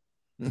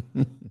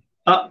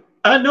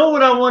 I know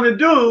what I want to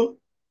do.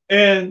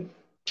 And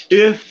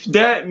if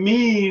that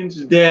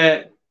means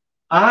that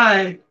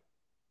I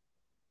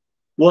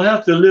will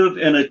have to live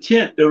in a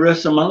tent the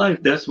rest of my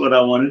life, that's what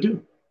I want to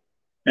do.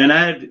 And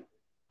I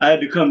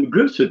had to come to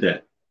grips with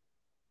that.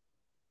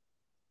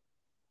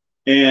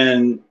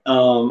 And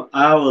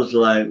I was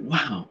like,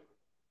 wow,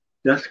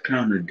 that's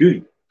kind of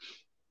deep.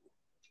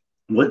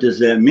 What does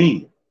that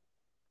mean?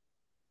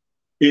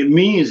 It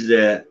means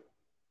that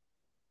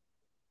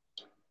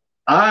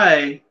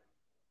I,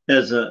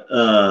 as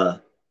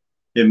a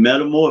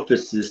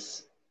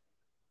metamorphosis,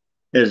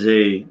 as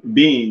a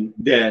being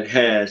that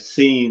has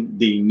seen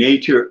the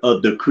nature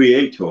of the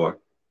creator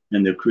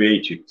and the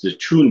creature, the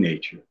true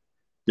nature,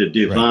 the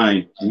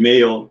divine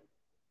male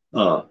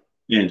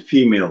and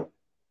female,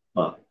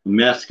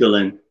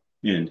 masculine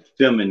and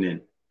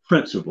feminine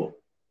principle,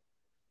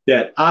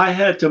 that I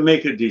had to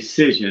make a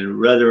decision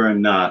whether or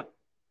not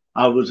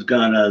I was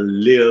gonna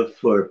live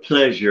for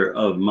pleasure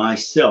of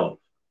myself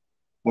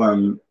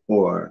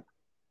or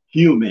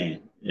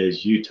human,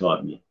 as you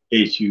taught me,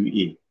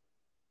 HUE.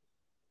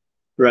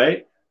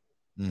 Right?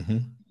 Mm-hmm.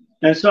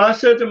 And so I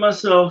said to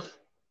myself,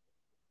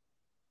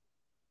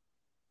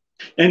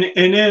 and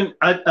then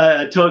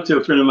I talked to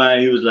a friend of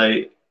mine. He was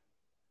like,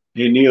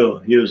 hey, Neil,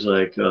 he was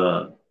like,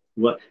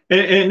 what?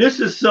 And this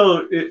is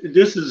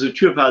a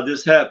trip how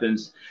this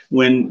happens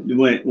when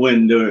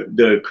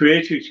the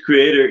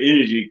creator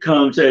energy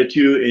comes at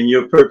you and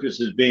your purpose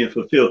is being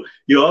fulfilled.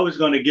 You're always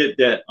going to get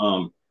that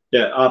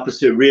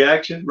opposite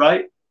reaction,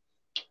 right?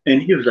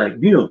 And he was like,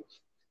 Neil,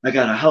 I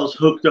got a house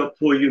hooked up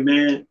for you,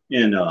 man.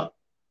 And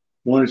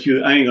why don't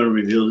you, I ain't gonna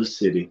reveal the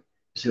city.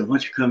 He said, why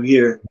don't you come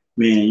here,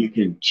 man, you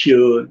can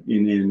chill and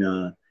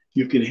then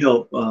you can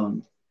help.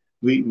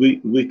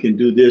 We can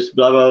do this,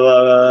 blah, blah,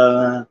 blah,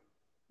 blah.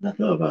 I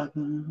thought about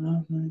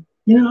that.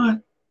 You know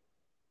what?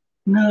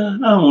 No,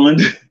 I don't want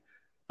to.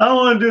 I don't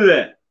want to do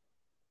that.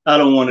 I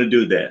don't want to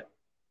do that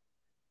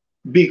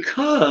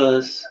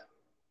because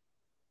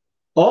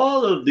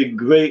all of the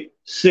great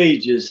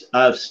sages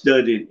I've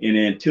studied in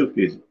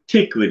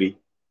antiquity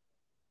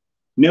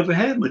never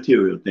had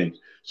material things.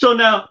 So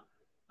now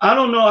I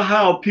don't know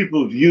how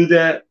people view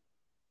that.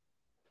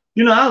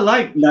 You know, I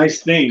like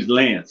nice things,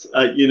 Lance.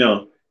 I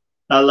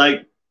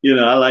like,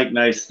 I like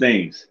nice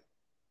things.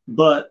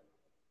 But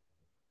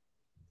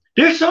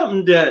there's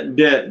something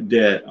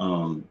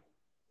that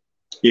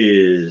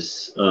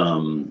is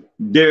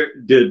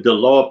the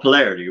law of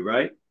polarity,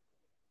 right?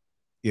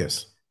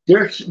 Yes.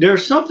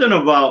 There's something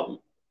about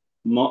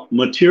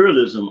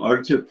materialism,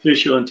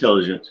 artificial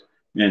intelligence,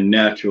 and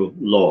natural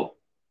law.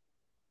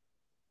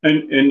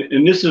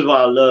 And this is why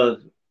I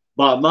love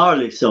Bob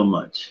Marley so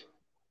much.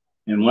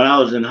 And when I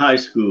was in high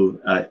school,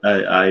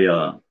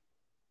 I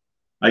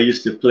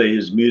used to play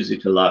his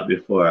music a lot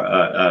before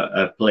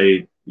I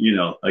played,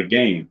 a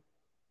game.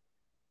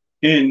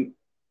 And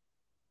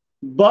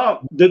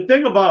the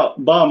thing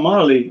about Bob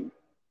Marley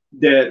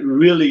that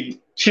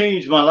really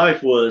changed my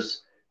life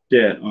was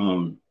that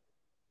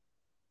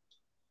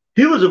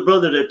he was a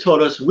brother that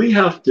taught us we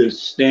have to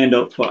stand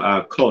up for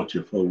our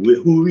culture, for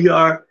who we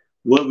are,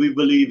 what we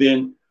believe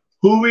in,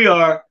 who we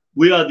are.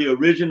 We are the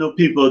original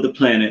people of the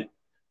planet.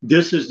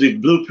 This is the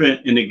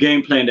blueprint and the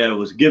game plan that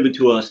was given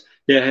to us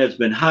that has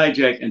been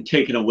hijacked and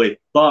taken away.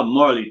 Bob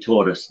Marley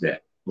taught us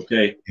that.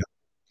 Okay.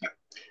 Yeah.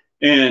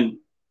 And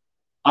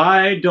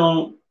I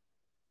don't,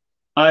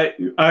 I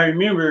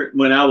remember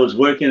when I was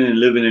working and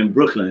living in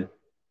Brooklyn,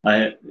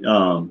 I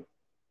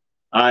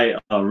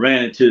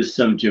ran into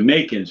some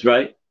Jamaicans,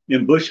 right,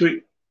 in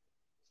Bushwick.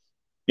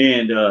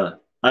 And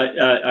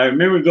I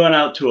remember going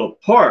out to a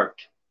park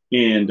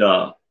and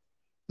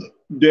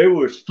they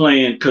were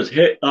playing, because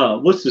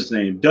what's his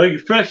name?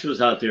 Dougie Fresh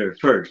was out there at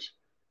first.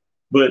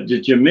 But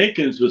the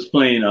Jamaicans was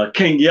playing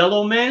King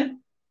Yellow Man.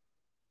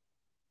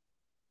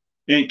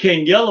 And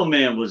King Yellow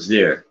Man was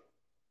there.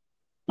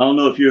 I don't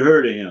know if you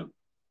heard of him.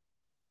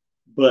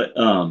 But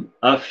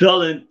I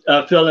fell in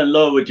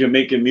love with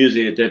Jamaican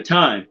music at that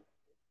time.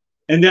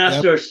 And then I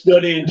started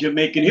studying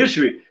Jamaican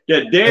history,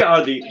 that they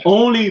are the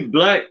only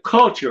Black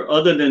culture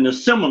other than the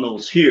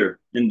Seminoles here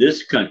in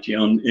this country,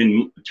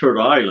 in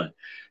Turtle Island,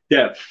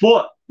 that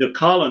fought the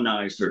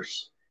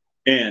colonizers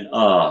and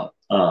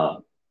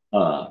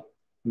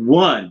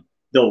won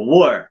the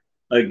war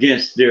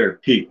against their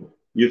people.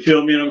 You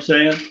feel me what I'm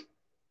saying?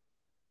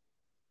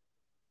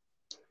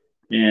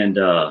 And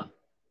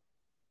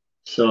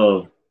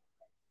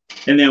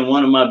and then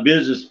one of my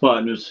business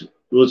partners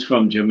was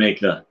from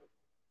Jamaica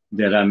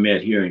that I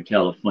met here in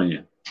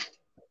California.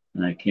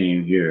 And I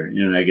came here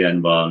and I got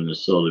involved in the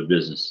solar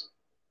business.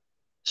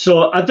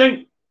 So I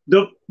think,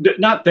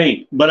 not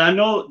think, but I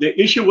know the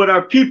issue with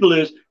our people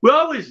is we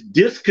always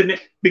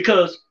disconnect,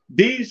 because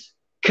these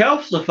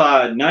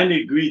calcified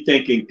 90-degree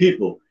thinking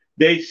people,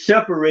 they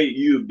separate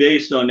you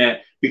based on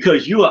that,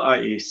 because you are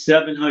a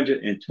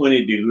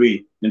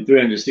 720-degree and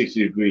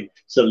 360-degree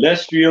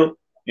celestial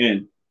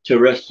and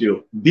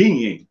terrestrial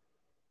being.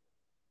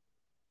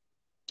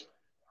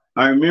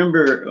 I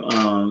remember,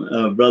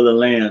 Brother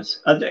Lance,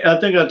 I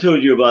think I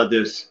told you about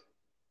this,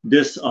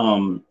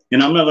 and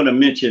I'm not going to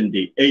mention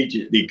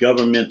the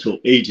governmental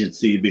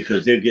agency,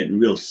 because they're getting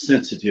real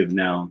sensitive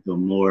now, the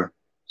more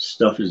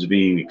stuff is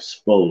being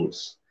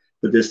exposed.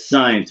 But this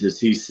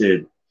scientist, he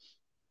said,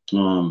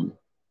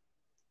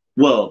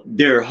 well,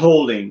 they're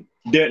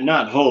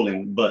not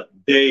holding, but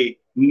they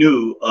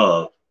knew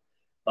of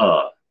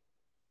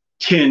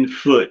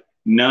 10-foot,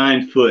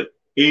 9-foot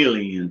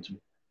aliens,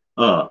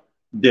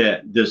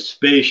 that the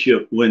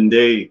spaceship, when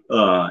they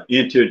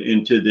entered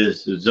into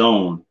this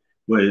zone,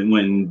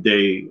 when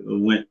they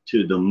went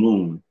to the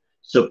moon,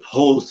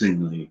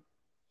 supposedly,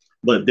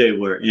 but they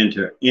were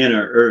inner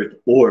Earth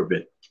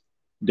orbit,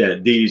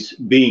 that these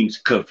beings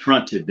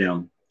confronted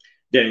them.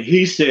 That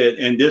he said,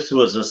 and this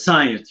was a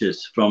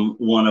scientist from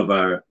one of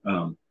our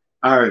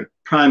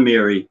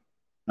primary,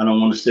 I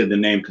don't want to say the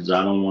name because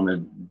I don't want to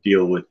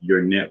deal with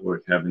your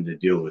network having to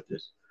deal with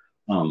this.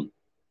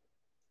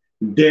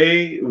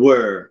 They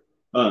were,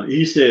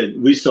 he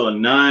said, we saw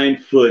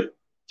 9-foot,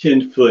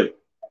 10-foot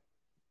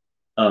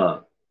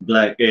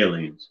Black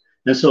aliens.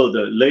 And so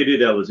the lady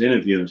that was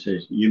interviewing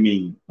says, you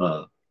mean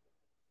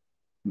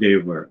they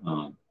were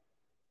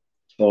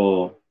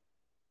tall,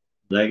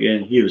 Black?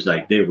 And he was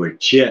like, they were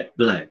jet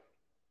black.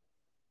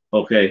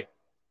 Okay.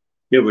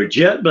 They were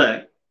jet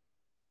black.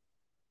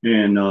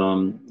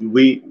 And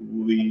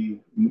we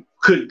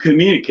couldn't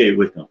communicate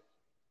with them.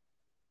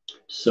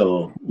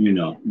 So,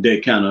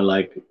 they kind of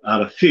like,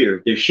 out of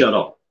fear, they shut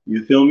off.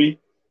 You feel me?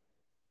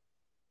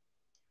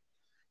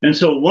 And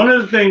so one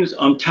of the things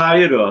I'm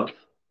tired of,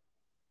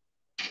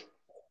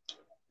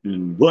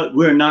 and what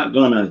we're not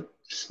going to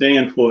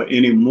stand for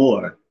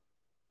anymore,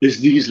 is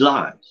these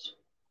lies.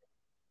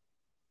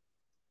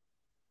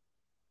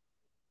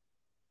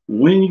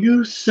 When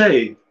you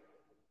say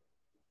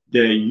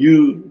that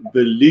you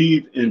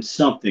believe in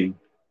something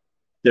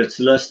that's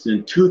less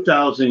than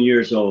 2,000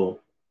 years old,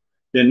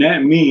 then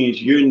that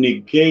means you're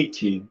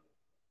negating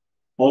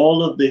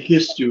all of the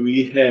history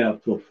we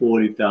have for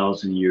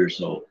 40,000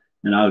 years old.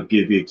 And I'll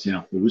give you an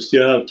example. We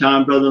still have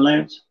time, Brother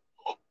Lance?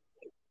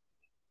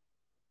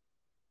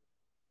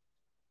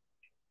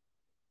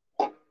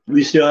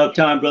 We still have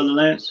time, Brother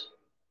Lance?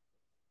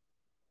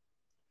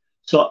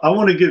 So I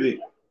want to give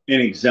you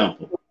an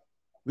example.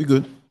 We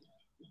good.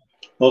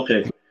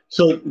 Okay.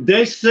 So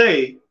they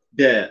say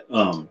that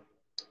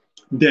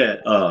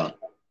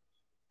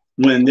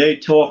when they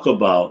talk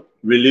about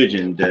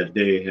religion that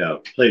they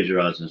have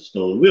plagiarized and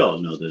stolen, we all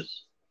know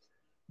this.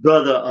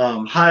 Brother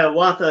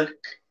Hiawatha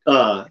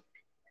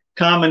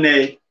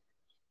Kamene,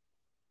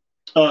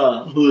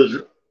 who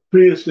is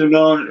previously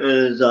known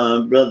as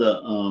Brother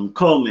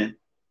Coleman,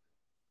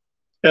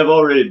 have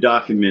already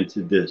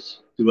documented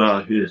this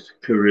throughout his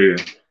career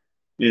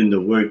in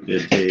the work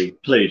that they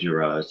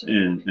plagiarized,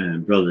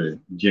 and Brother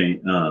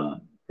James,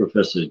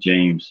 Professor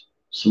James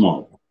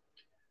Small.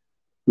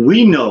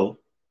 We know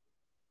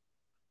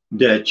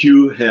that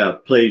you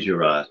have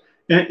plagiarized.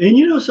 And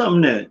you know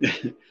something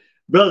that,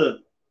 brother,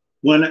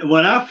 when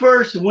I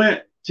first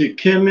went to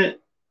Kemet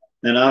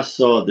and I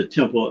saw the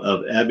temple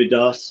of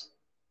Abydos,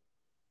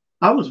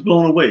 I was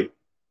blown away.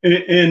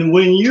 And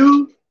when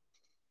you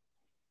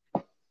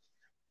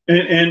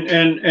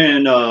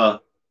I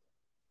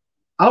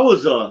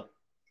was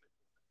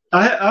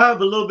I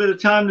have a little bit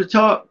of time to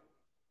talk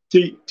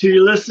to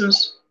your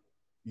listeners.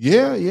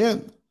 Yeah.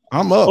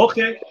 I'm up.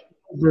 Okay.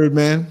 Bird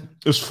man.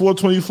 It's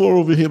 4:24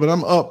 over here, but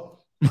I'm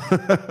up.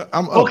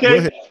 I'm up.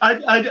 Okay.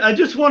 I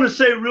just want to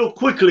say real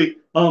quickly,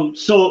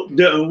 so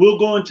that we'll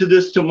go into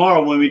this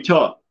tomorrow when we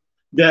talk,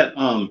 that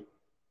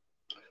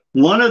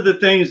one of the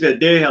things that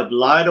they have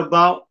lied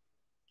about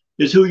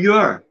is who you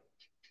are.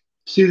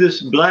 See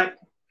this black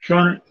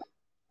fronted?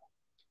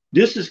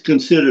 This is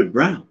considered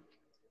brown.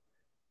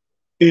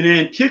 In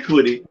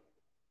antiquity,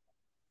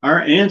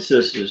 our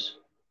ancestors,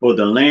 or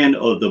the land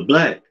of the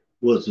black,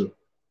 was a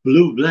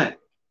blue black.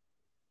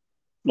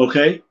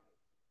 Okay?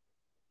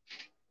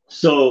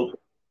 So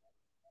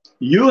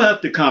you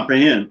have to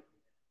comprehend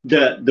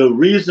that the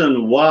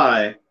reason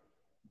why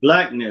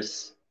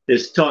blackness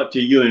is taught to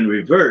you in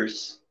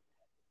reverse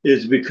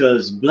is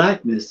because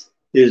blackness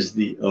is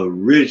the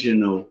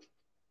original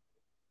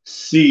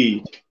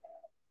seed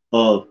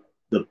of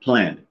the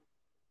planet.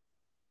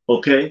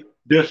 Okay?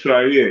 This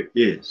right here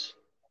is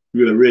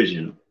the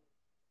original.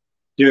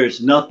 There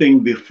is nothing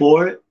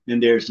before it,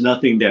 and there's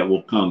nothing that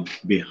will come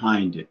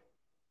behind it.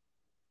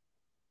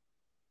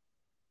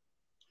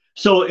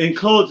 So, in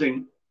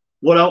closing,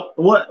 what I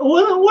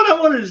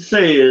wanted to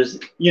say is,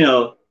 you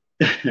know,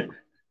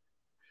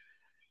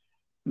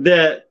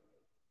 that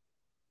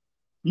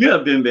you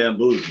have been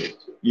bamboozled,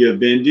 you have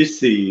been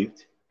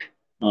deceived,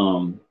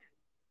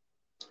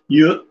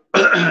 you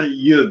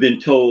you have been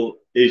told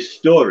a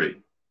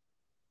story,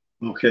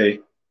 okay,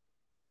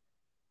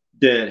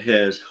 that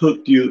has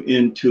hooked you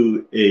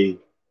into a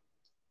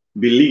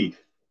belief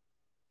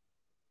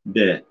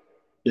that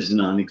is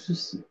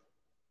non-existent.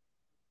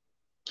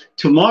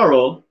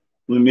 Tomorrow,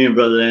 when me and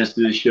Brother Lance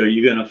do the show,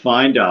 you're going to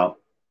find out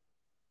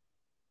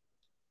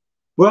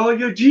where all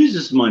your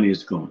Jesus money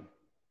is going,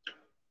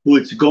 who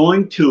it's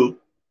going to,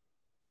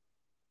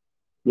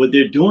 what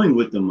they're doing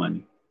with the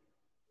money,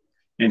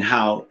 and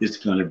how it's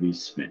going to be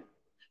spent.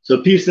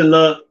 So peace and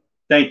love.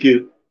 Thank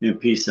you, and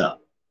peace out.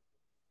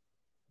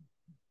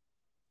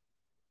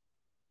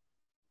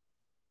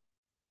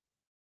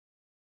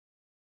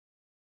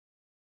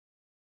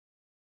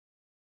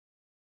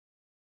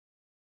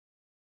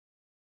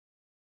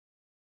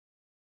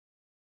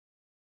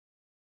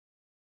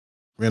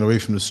 Ran away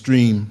from the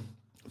stream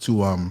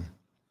to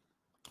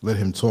let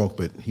him talk,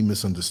 but he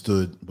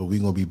misunderstood. But we're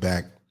gonna be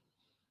back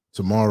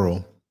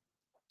tomorrow.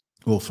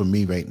 Well, for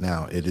me right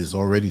now, it is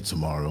already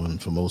tomorrow,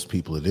 and for most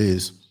people it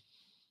is.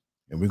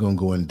 And we're gonna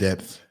go in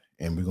depth,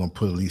 and we're gonna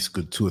put at least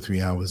good 2 or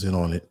 3 hours in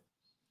on it.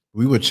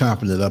 We were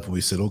chopping it up, and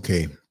we said,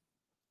 okay,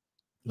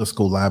 let's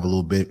go live a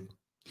little bit.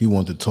 He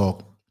wanted to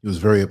talk. He was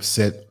very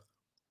upset,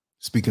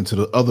 speaking to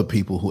the other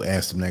people who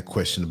asked him that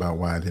question about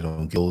why they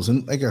don't get those.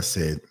 And like I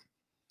said,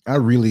 I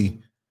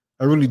really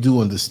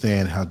do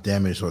understand how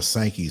damaged our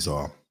psyches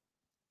are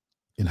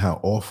and how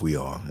off we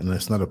are. And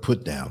that's not a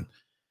put down.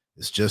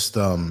 It's just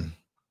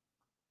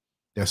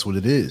that's what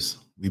it is.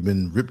 We've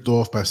been ripped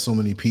off by so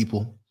many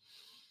people.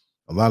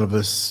 A lot of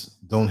us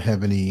don't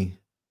have any,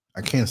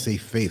 I can't say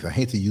faith. I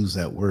hate to use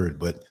that word,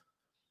 but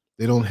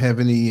they don't have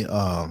any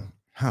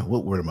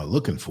what word am I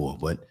looking for?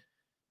 But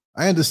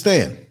I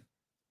understand.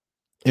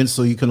 And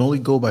so you can only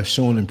go by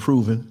showing and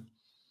proving,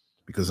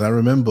 because I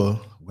remember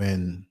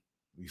when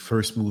we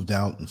first moved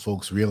out and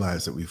folks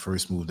realized that we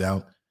first moved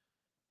out,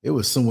 it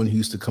was someone who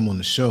used to come on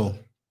the show,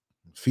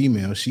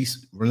 female,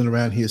 she's running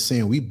around here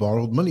saying we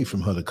borrowed money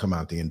from her to come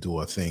out there and do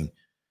our thing.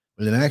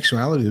 But in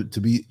actuality,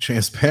 to be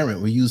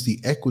transparent, we used the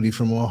equity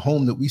from our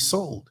home that we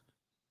sold.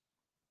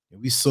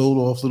 And we sold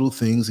off little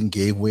things and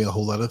gave away a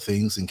whole lot of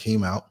things and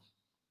came out.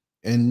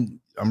 And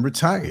I'm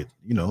retired.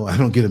 You know, I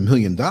don't get $1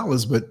 million,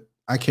 but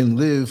I can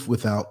live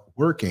without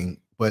working,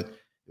 but it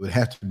would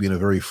have to be in a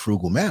very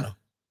frugal manner.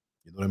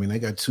 You know what I mean? I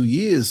got 2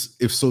 years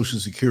if Social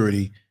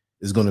Security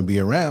is going to be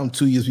around,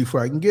 2 years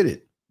before I can get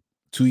it.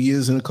 2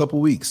 years in a couple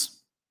weeks.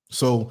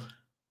 So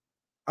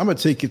I'm going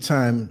to take your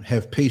time,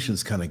 have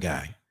patience kind of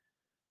guy,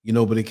 you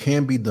know, but it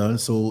can be done.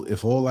 So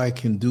if all I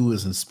can do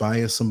is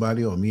inspire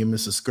somebody, or me and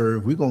Mrs.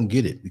 Scurv, we're going to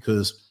get it,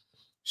 because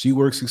she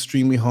works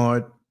extremely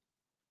hard.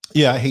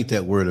 Yeah, I hate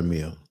that word,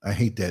 Emil. I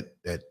hate that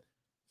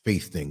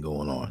faith thing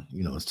going on.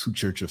 You know, it's too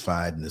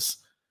churchified, and it's,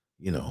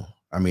 you know,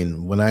 I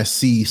mean, when I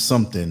see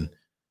something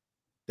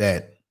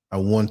that I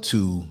want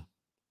to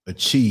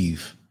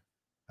achieve,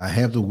 I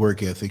have the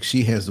work ethic.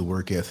 She has the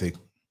work ethic.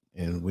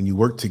 And when you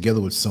work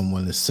together with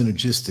someone, it's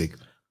synergistic.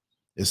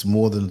 It's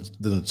more than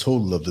a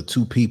total of the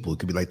two people. It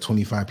could be like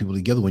 25 people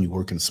together when you're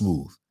working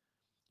smooth.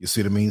 You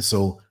see what I mean?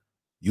 So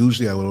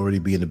usually I would already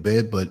be in the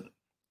bed, but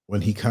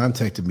when he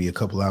contacted me a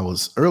couple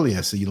hours early,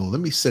 I said, you know,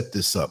 let me set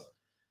this up.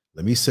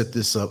 Let me set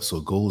this up so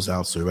it goes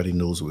out so everybody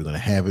knows we're going to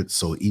have it.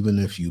 So even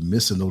if you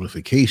miss a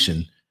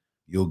notification,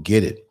 you'll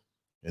get it.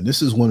 And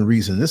this is one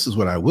reason. This is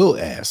what I will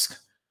ask,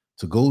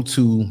 to go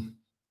to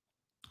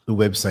the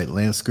website,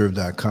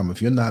 Lancescurv.com.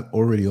 If you're not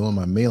already on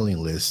my mailing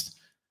list,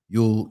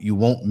 you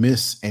won't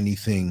miss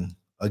anything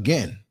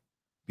again,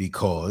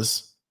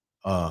 because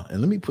and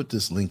let me put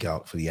this link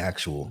out for the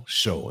actual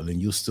show, and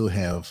then you'll still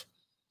have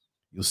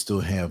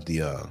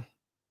the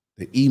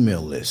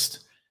email list.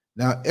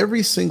 Now,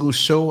 every single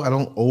show I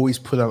don't always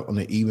put out on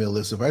the email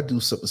list. If I do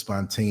something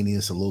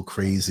spontaneous, a little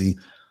crazy,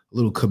 a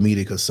little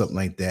comedic or something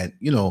like that,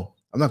 you know,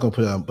 I'm not going to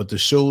put it out. But the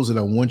shows that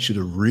I want you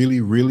to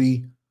really,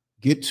 really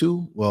get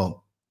to,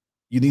 well,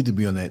 you need to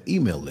be on that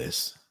email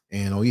list.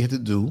 And all you have to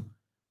do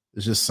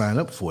is just sign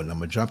up for it. And I'm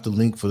going to drop the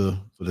link for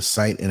the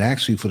site, and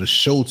actually for the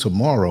show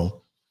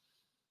tomorrow,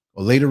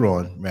 or later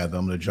on, rather,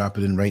 I'm going to drop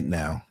it in right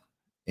now.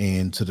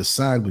 And to the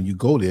side, when you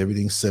go there,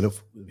 everything's set up.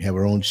 We have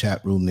our own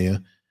chat room there.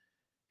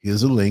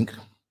 Here's a link.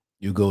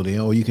 You go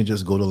there, or you can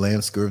just go to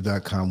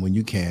Lancescurv.com when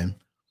you can.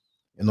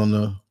 And on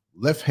the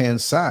left-hand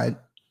side,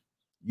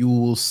 you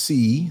will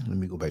see, let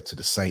me go back to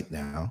the site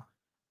now.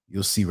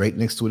 You'll see right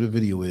next to where the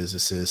video is, it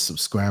says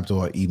subscribe to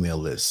our email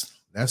list.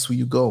 That's where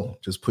you go.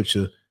 Just put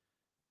your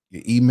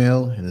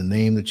email and the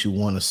name that you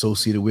want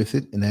associated with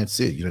it, and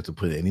that's it. You don't have to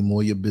put any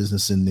more of your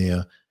business in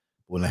there.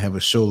 When I have a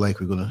show like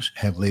we're going to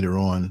have later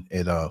on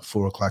at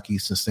 4 o'clock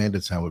Eastern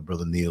Standard Time with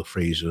Brother Neil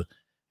Frazier,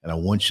 and I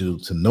want you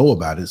to know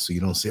about it so you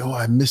don't say, oh,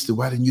 I missed it.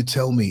 Why didn't you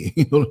tell me?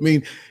 You know what I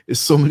mean? There's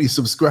so many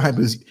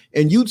subscribers.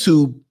 And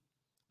YouTube,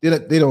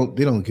 they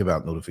don't give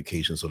out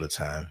notifications all the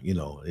time. You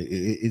know,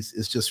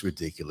 it's just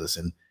ridiculous.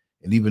 And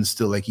even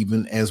still, like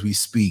even as we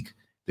speak,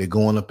 they're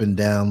going up and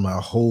down my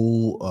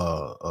whole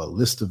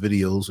list of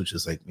videos, which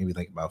is like maybe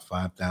like about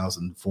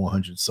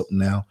 5,400 something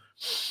now.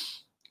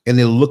 And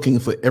they're looking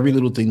for every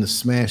little thing to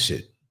smash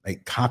it,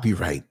 like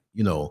copyright.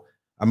 You know,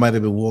 I might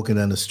have been walking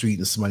down the street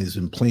and somebody's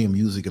been playing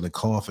music in the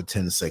car for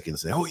 10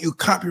 seconds. And, oh, you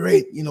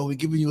copyright, you know, we're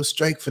giving you a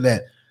strike for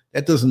that.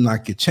 That doesn't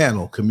knock your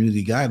channel.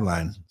 Community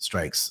guideline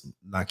strikes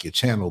knock your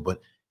channel,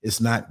 but it's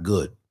not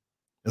good.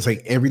 It's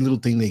like every little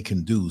thing they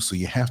can do. So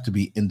you have to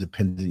be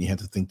independent. You have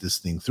to think this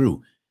thing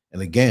through.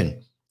 And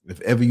again,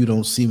 if ever you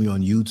don't see me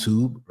on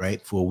YouTube,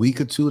 right, for a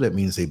week or two, that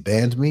means they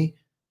banned me.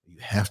 You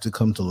have to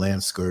come to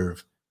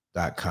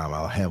Lancescurv.com.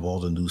 I'll have all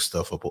the new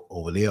stuff up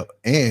over there,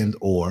 and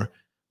or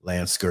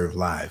Lancescurv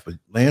Live. But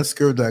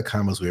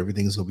Lancescurv.com is where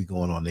everything's going to be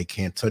going on. They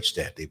can't touch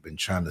that. They've been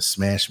trying to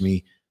smash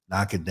me,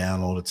 knock it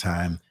down all the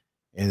time,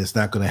 and it's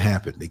not going to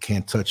happen. They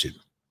can't touch it.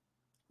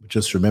 But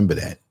just remember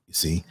that, you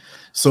see.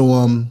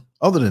 So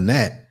other than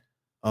that,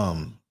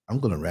 I'm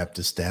going to wrap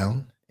this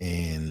down,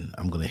 and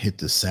I'm going to hit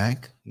the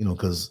sack, you know,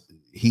 because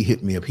he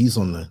hit me up. He's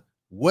on the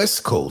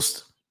West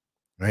Coast,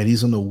 right?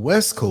 He's on the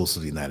West Coast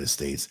of the United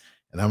States,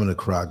 and I'm in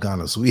Accra,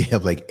 Ghana. So we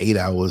have like 8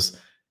 hours,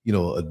 you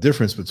know, a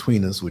difference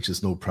between us, which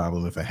is no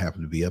problem if I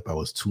happen to be up. I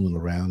was tooling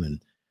around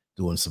and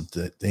doing some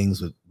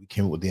things. We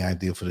came up with the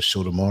idea for the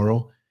show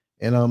tomorrow,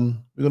 and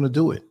we're going to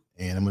do it.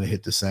 And I'm going to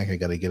hit the sack. I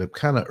got to get up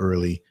kind of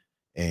early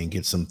and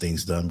get some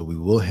things done, but we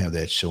will have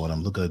that show. And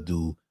I'm looking to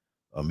do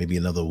maybe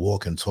another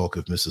walk and talk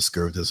if Mrs.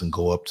 Scurv doesn't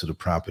go up to the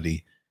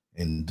property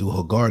and do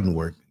her garden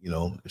work. You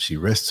know, if she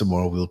rests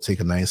tomorrow, we'll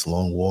take a nice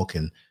long walk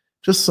and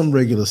just some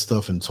regular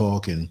stuff and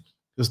talk and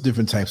just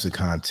different types of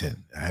content.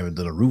 I haven't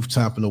done a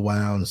rooftop in a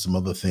while and some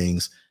other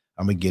things.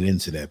 I'm going to get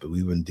into that, but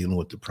we've been dealing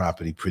with the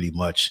property pretty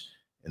much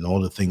and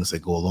all the things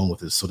that go along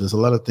with it. So there's a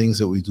lot of things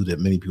that we do that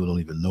many people don't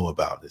even know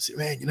about. They say,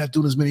 man, you're not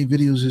doing as many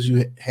videos as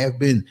you have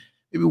been,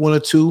 maybe 1 or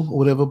 2 or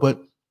whatever,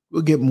 but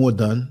we'll get more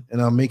done.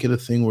 And I'll make it a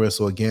thing where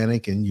it's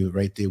organic and you're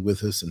right there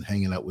with us and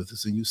hanging out with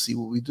us and you see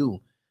what we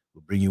do.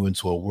 We'll bring you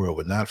into our world.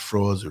 We're not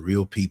frauds, we're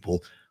real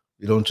people.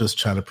 We don't just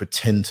try to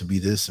pretend to be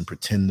this and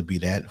pretend to be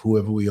that.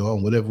 Whoever we are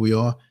and whatever we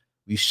are,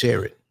 we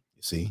share it,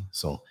 you see?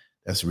 So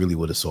that's really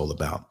what it's all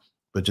about.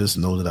 But just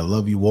know that I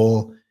love you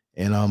all.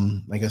 And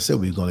like I said,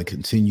 we're going to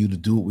continue to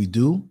do what we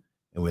do,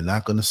 and we're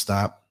not going to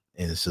stop.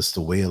 And it's just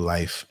the way of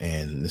life,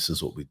 and this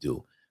is what we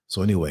do.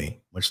 So anyway,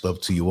 much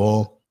love to you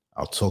all.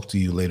 I'll talk to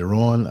you later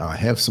on. I'll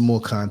have some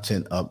more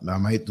content up. I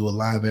might do a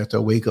live after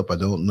I wake up. I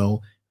don't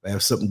know. If I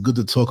have something good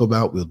to talk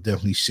about, we'll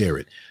definitely share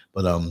it.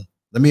 But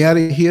Let me out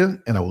of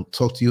here, and I will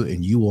talk to you,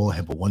 and you all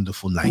have a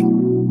wonderful night.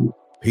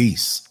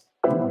 Peace.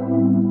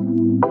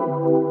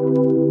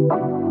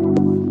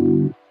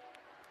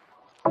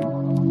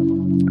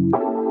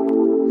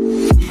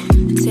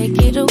 Take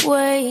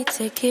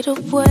it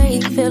away,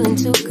 feeling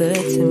too good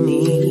to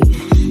me.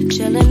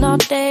 Chilling all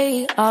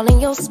day, all in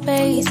your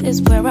space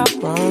is where I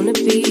wanna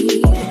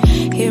be.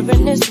 Here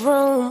in this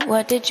room,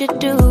 what did you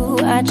do?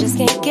 I just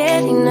can't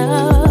get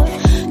enough.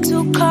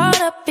 Too caught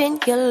up in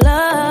your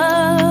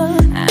love.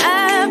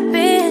 I've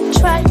been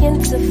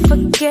trying to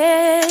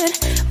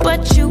forget,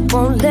 but you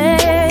won't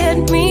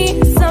let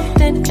me.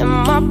 Something in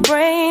my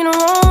brain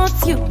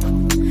wants you.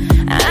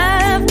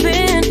 I've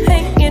been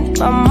hanging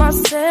by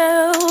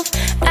myself,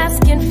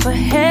 asking for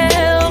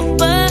help,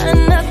 but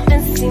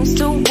nothing seems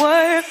to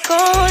work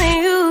on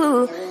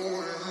you.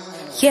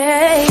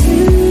 Yeah,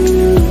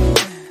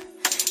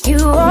 you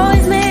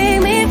always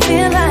make me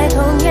feel like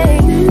home. Yeah,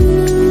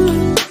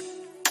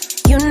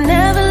 you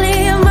never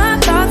leave my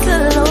thoughts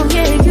alone.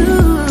 Yeah,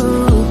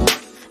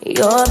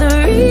 you're the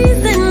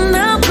reason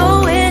I'm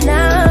going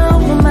out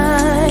my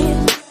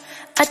mind.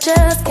 I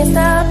just can't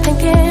stop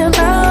thinking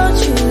about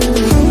you.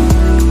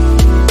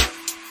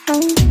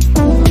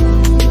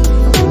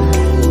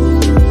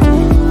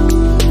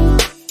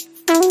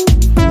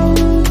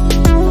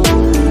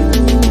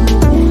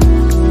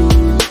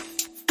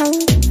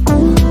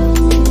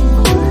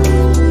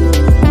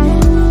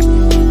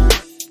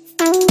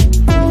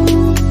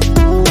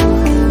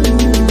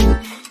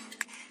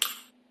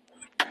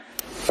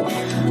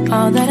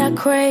 All that I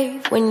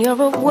crave when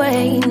you're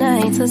away,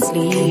 nights are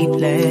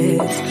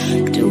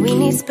sleepless. Do we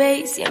need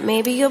space? Yeah,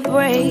 maybe a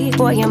break.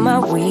 Boy, you're my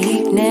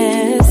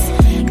weakness.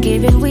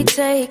 Give and we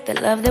take, the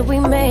love that we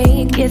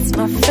make, it's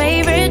my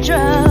favorite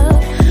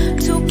drug.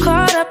 Too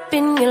caught up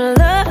in your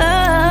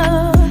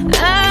love.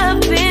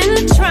 I've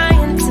been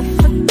trying to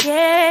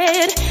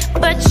forget,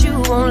 but you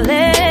won't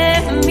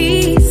let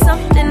me.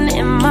 Something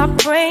in my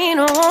brain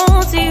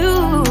wants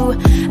you.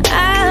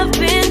 I've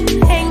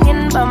been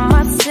hanging by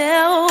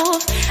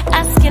myself,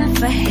 asking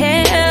for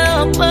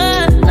help,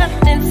 but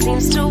nothing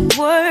seems to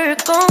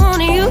work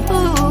on you.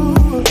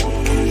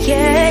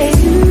 Yeah,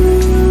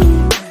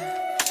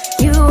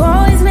 you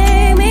always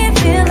make me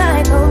feel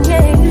like home.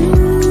 Yeah,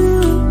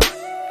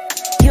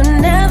 you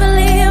never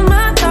leave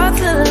my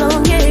thoughts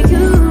alone. Yeah,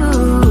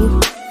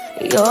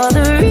 you're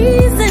the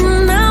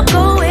reason I'm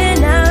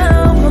going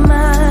out my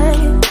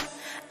mind.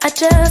 I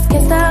just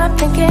can't stop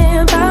thinking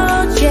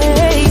about you.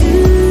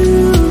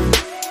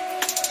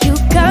 You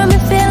got me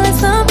feeling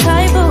some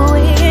type of way.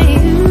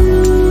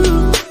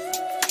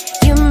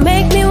 You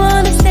make me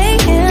wanna stay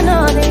in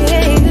all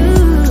day.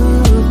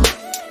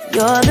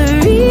 You're the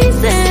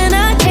reason I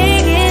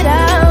can't get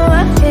out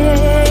my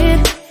head.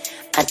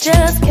 I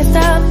just can't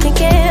stop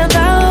thinking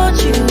about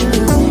you.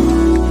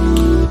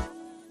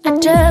 I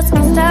just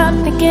can't stop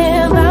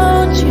thinking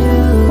about you.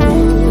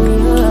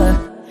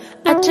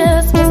 I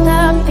just can't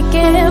stop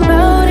thinking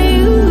about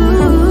you.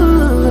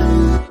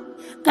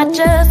 I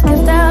just can't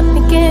stop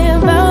thinking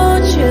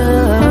about you.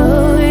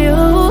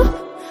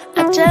 I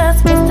just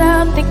can't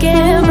stop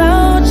thinking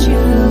about you.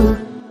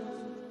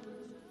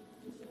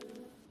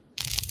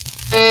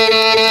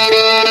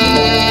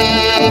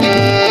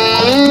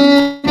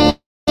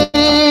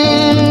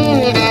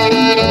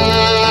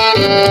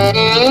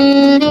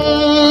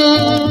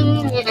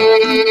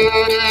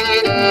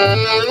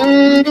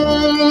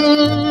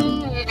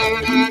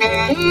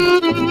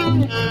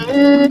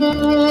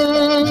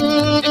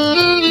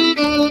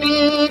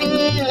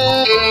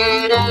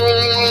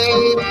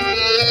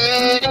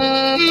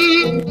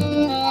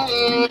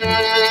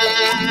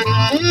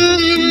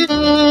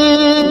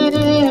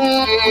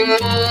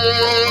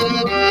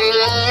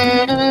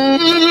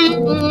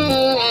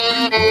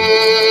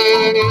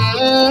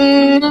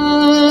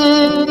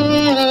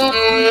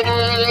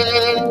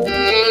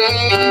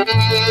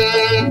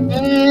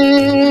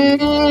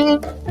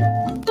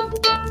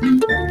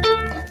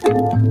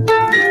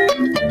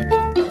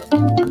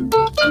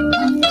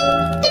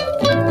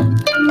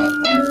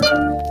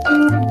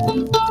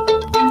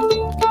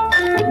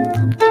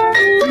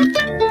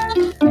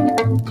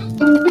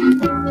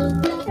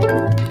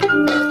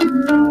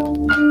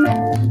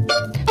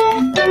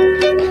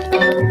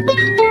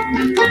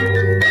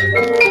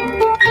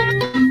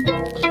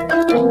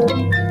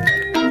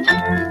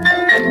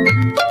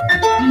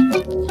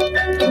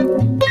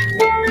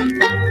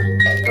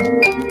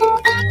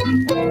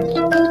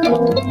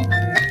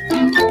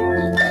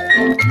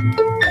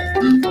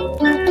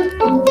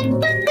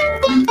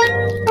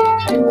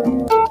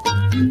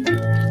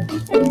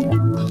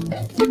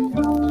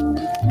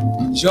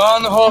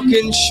 John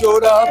Hawkins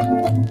showed up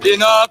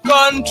in our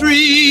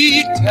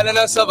country, telling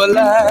us of a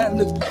land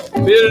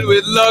filled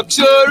with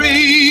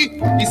luxury.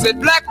 He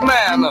said, black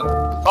man,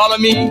 follow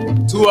me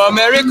to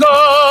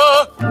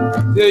America.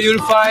 There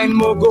you'll find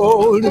more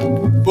gold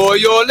for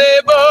your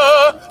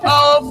labor.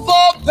 Our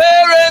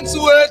foreparents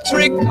were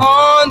tricked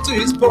onto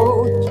his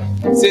boat.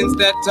 Since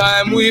that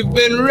time we've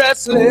been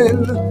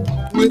wrestling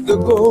with the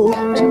goat.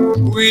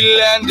 We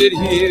landed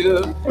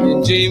here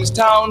in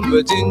Jamestown,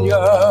 Virginia,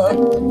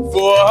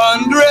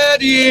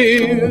 400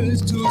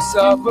 years to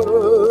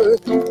suffer.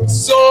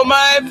 So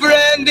my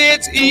friend,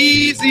 it's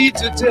easy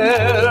to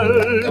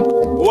tell,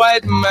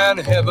 white man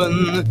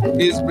heaven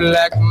is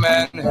black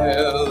man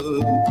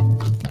hell.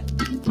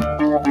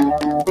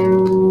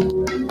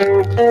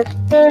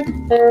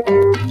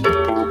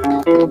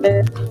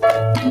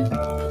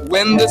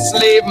 When the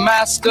slave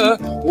master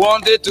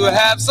wanted to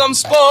have some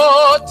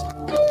sport,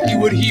 he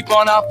would heap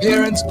on our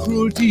parents'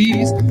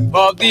 cruelties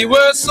of the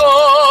worst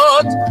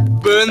sort,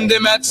 burn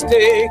them at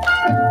stake,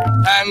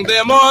 hang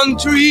them on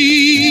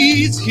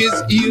trees.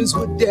 His ears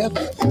were deaf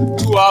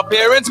to our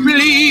parents'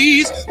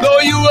 pleas. Though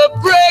you were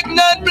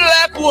pregnant,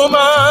 black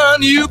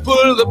woman, you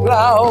pull the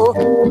plow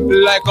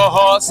like a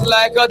horse,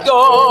 like a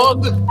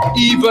dog,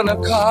 even a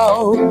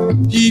cow.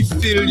 He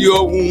filled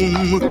your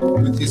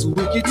womb with his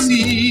wicked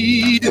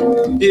seed.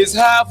 His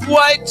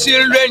half-white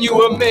children you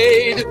were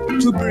made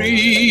to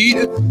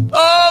breed.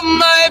 Oh,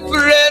 my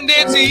friend,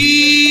 it's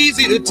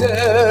easy to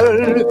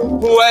tell,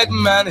 white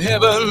man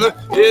heaven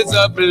is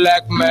a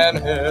black man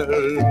hell.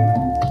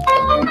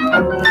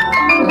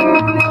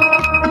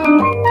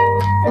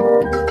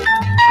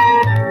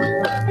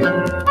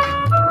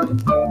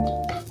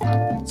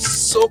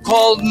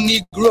 So-called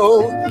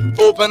Negro,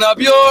 open up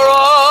your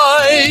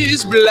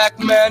eyes. Black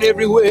man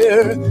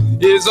everywhere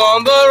is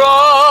on the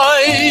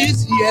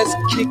rise. He has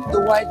kicked the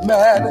white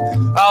man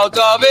out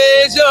of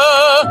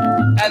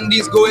Asia, and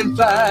he's going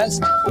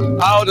fast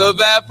out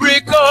of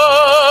Africa.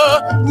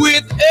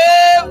 With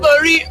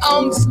every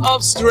ounce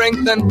of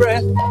strength and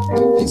breath,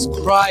 his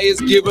cry is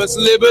give us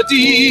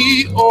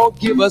liberty or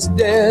give us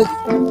death.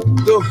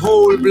 The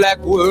whole black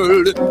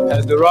world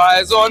has their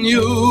eyes on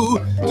you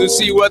to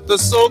see what the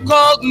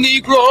so-called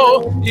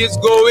Negro is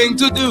going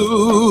to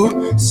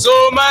do. So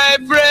my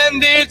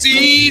friend, it's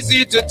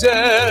easy to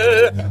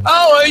tell,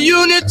 our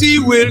unity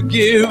will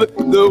give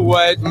the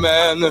white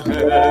man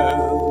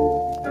hell.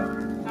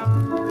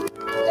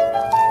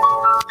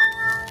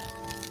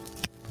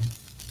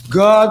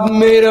 God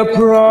made a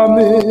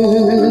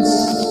promise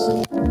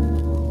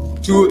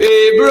to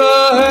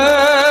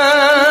Abraham,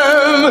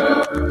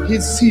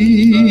 his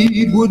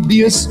seed would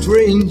be a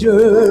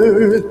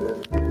stranger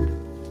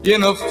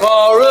in a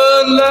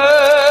foreign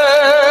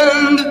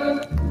land.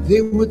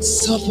 They would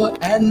suffer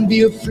and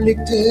be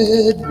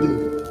afflicted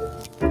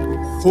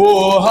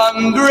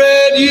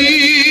 400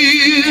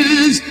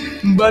 years,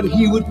 but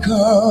he would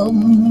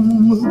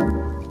come,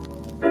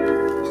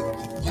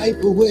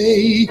 wipe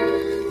away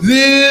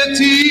their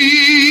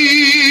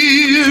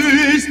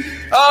tears.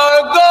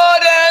 Our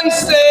God and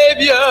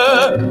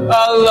Savior,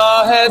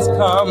 Allah has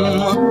come.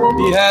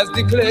 He has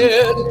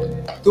declared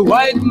the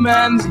white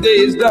man's day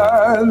is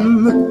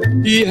done.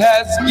 He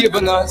has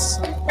given us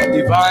a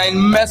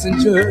divine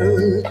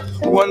messenger,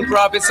 one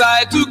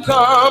prophesied to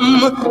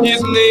come.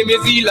 His name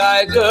is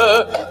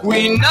Elijah.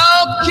 We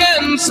now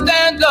can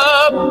stand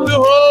up the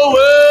whole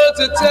world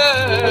to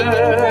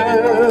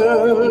tell.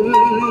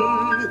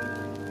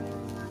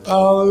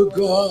 Our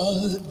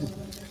God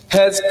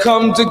has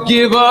come to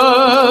give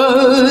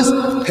us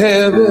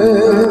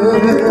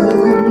heaven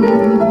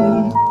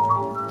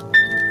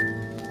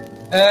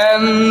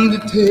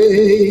and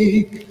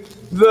take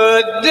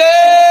the devil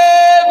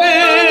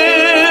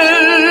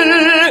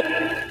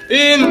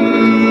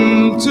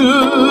into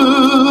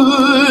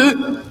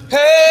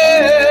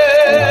hell.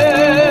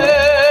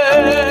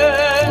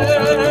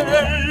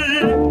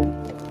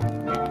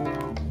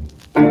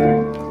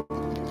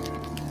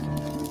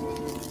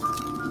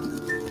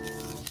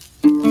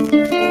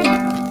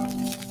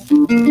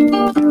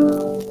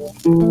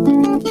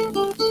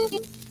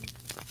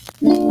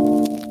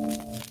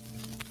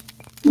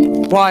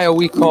 Why are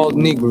we called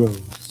Negroes?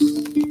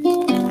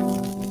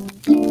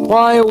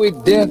 Why are we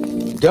deaf,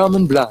 dumb,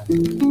 and blind?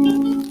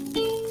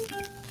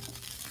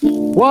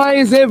 Why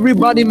is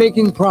everybody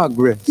making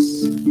progress,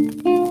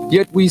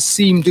 yet we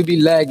seem to be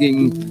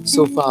lagging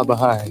so far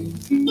behind?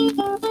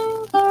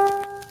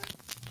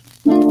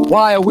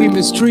 Why are we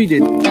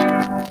mistreated?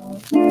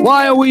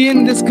 Why are we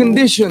in this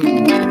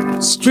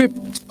condition,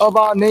 stripped of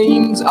our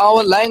names,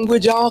 our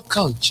language, our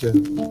culture,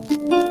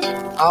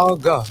 our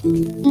God,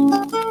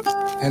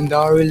 and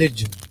our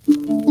religion?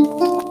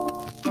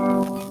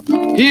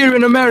 Here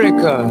in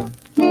America,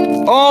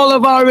 all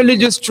of our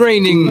religious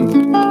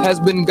training has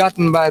been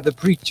gotten by the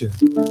preacher.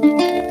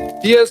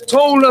 He has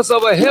told us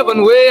of a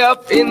heaven way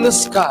up in the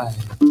sky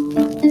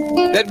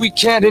that we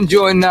can't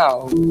enjoy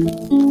now,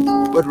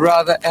 but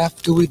rather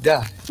after we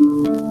die.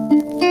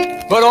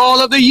 But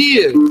all of the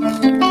years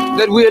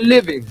that we're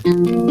living,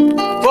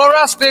 for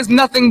us there's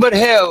nothing but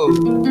hell,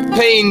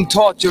 pain,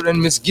 torture,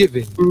 and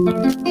misgiving.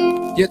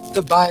 Yet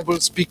the Bible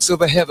speaks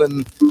of a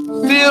heaven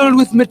filled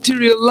with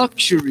material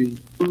luxury,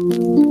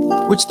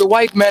 which the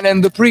white man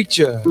and the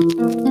preacher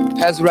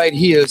has right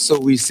here, so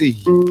we see.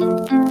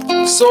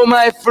 So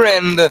my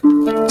friend,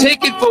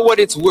 take it for what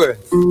it's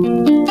worth.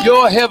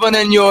 Your heaven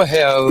and your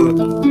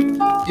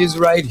hell is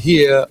right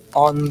here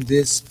on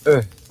this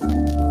earth.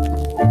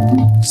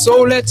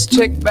 So let's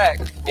check back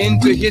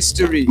into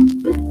history,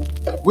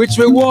 which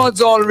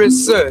rewards all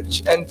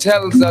research and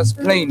tells us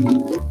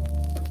plainly.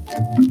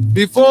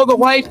 Before the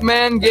white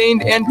man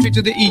gained entry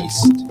to the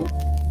East,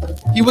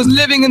 he was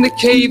living in the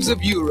caves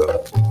of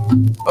Europe,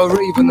 a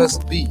ravenous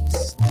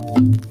beast,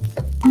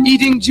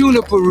 eating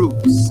juniper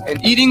roots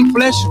and eating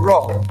flesh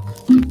raw,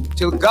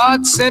 till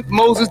God sent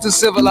Moses to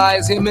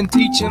civilize him and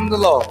teach him the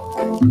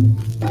law.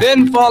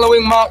 Then,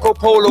 following Marco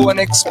Polo, an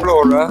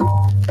explorer,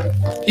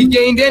 he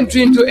gained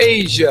entry into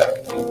Asia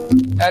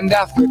and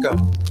Africa.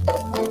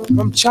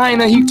 From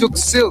China he took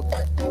silk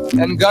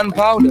and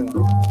gunpowder.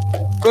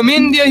 From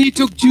India he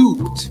took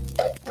jute,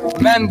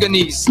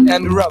 manganese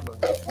and rubber.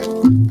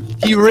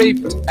 He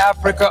raped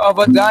Africa of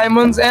her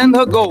diamonds and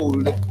her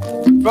gold.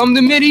 From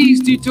the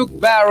Mideast he took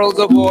barrels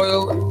of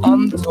oil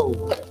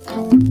untold.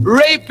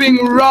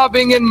 Raping,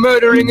 robbing and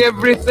murdering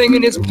everything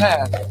in his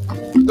path.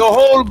 The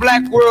whole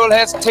black world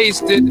has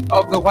tasted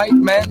of the white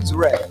man's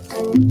wrath.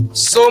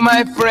 So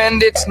my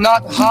friend, it's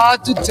not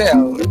hard to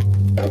tell.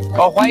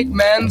 A white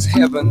man's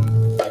heaven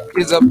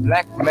is a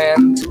black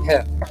man's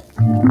hell.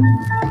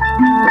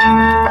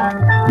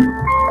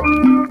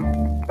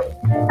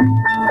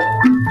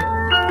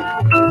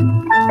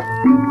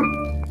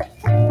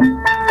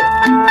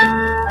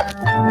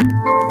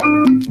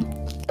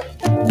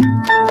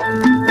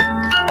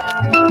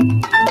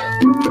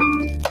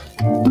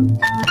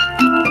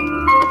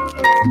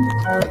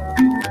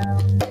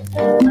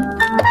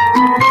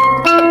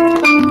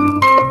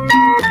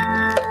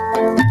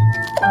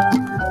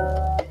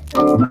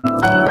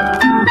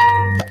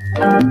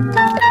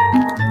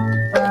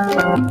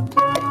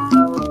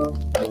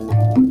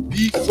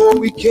 Before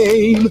we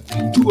came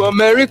to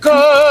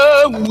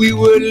America, we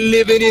were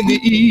living in the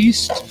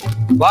East.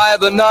 By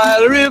the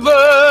Nile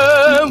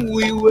River,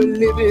 we were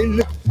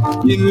living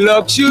in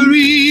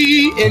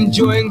luxury,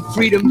 enjoying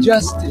freedom,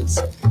 justice,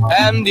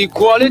 and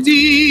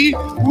equality.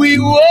 We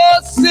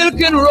wore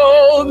silken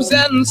robes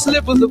and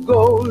slippers of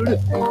gold.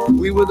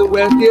 We were the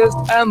wealthiest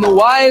and the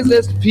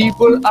wisest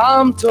people,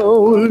 I'm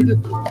told.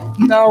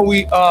 Now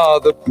we are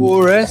the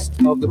poorest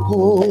of the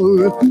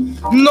poor.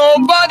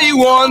 Nobody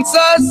wants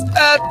us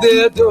at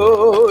their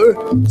door.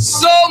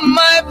 So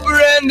my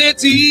friend,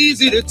 it's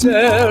easy to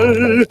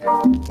tell.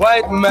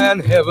 White man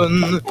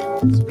heaven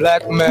is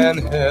black man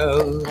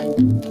hell.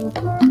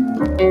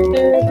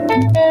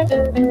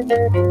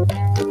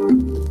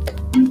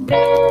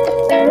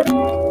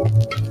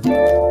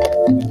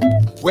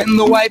 When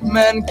the white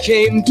man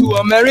came to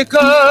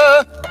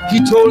America, he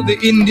told the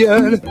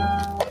Indian,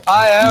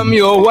 I am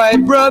your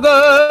white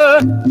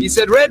brother. He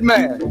said, red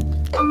man,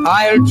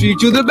 I'll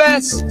treat you the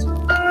best.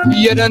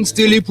 Yet and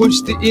still he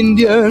pushed the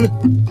Indian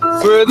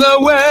further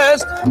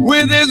west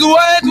with his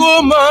white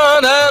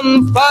woman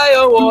and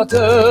fire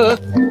water.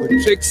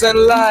 With tricks and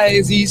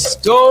lies he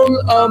stole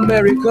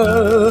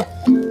America.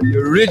 The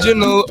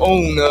original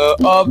owner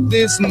of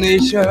this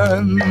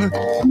nation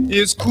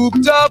is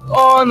cooped up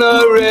on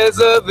a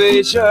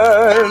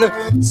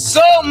reservation.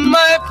 So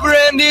my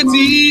friend, it's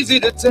easy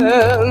to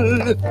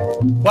tell.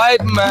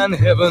 White man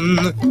heaven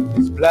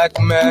is black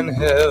man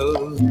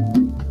hell.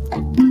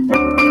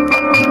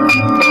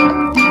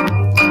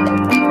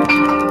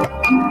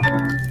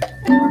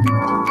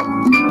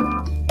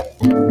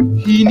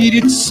 He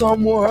needed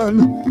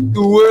someone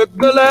to work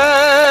the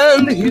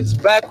land. His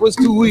back was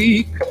too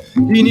weak.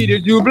 He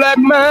needed you, black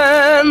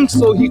man,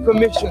 so he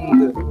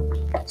commissioned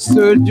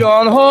Sir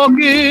John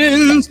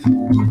Hawkins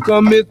to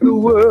commit the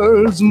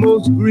world's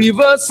most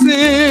grievous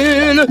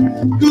sin,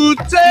 to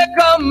take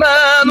a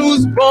man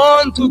who's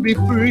born to be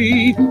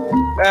free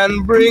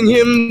and bring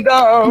him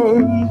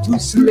down to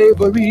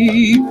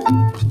slavery,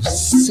 to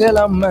sell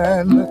a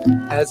man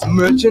as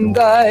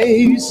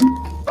merchandise.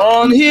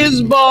 On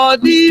his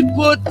body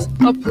put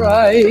a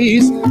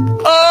price.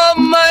 Oh,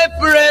 my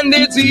friend,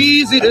 it's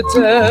easy to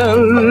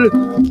tell.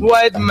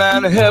 White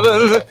man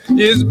heaven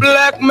is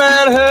black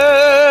man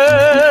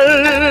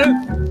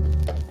hell.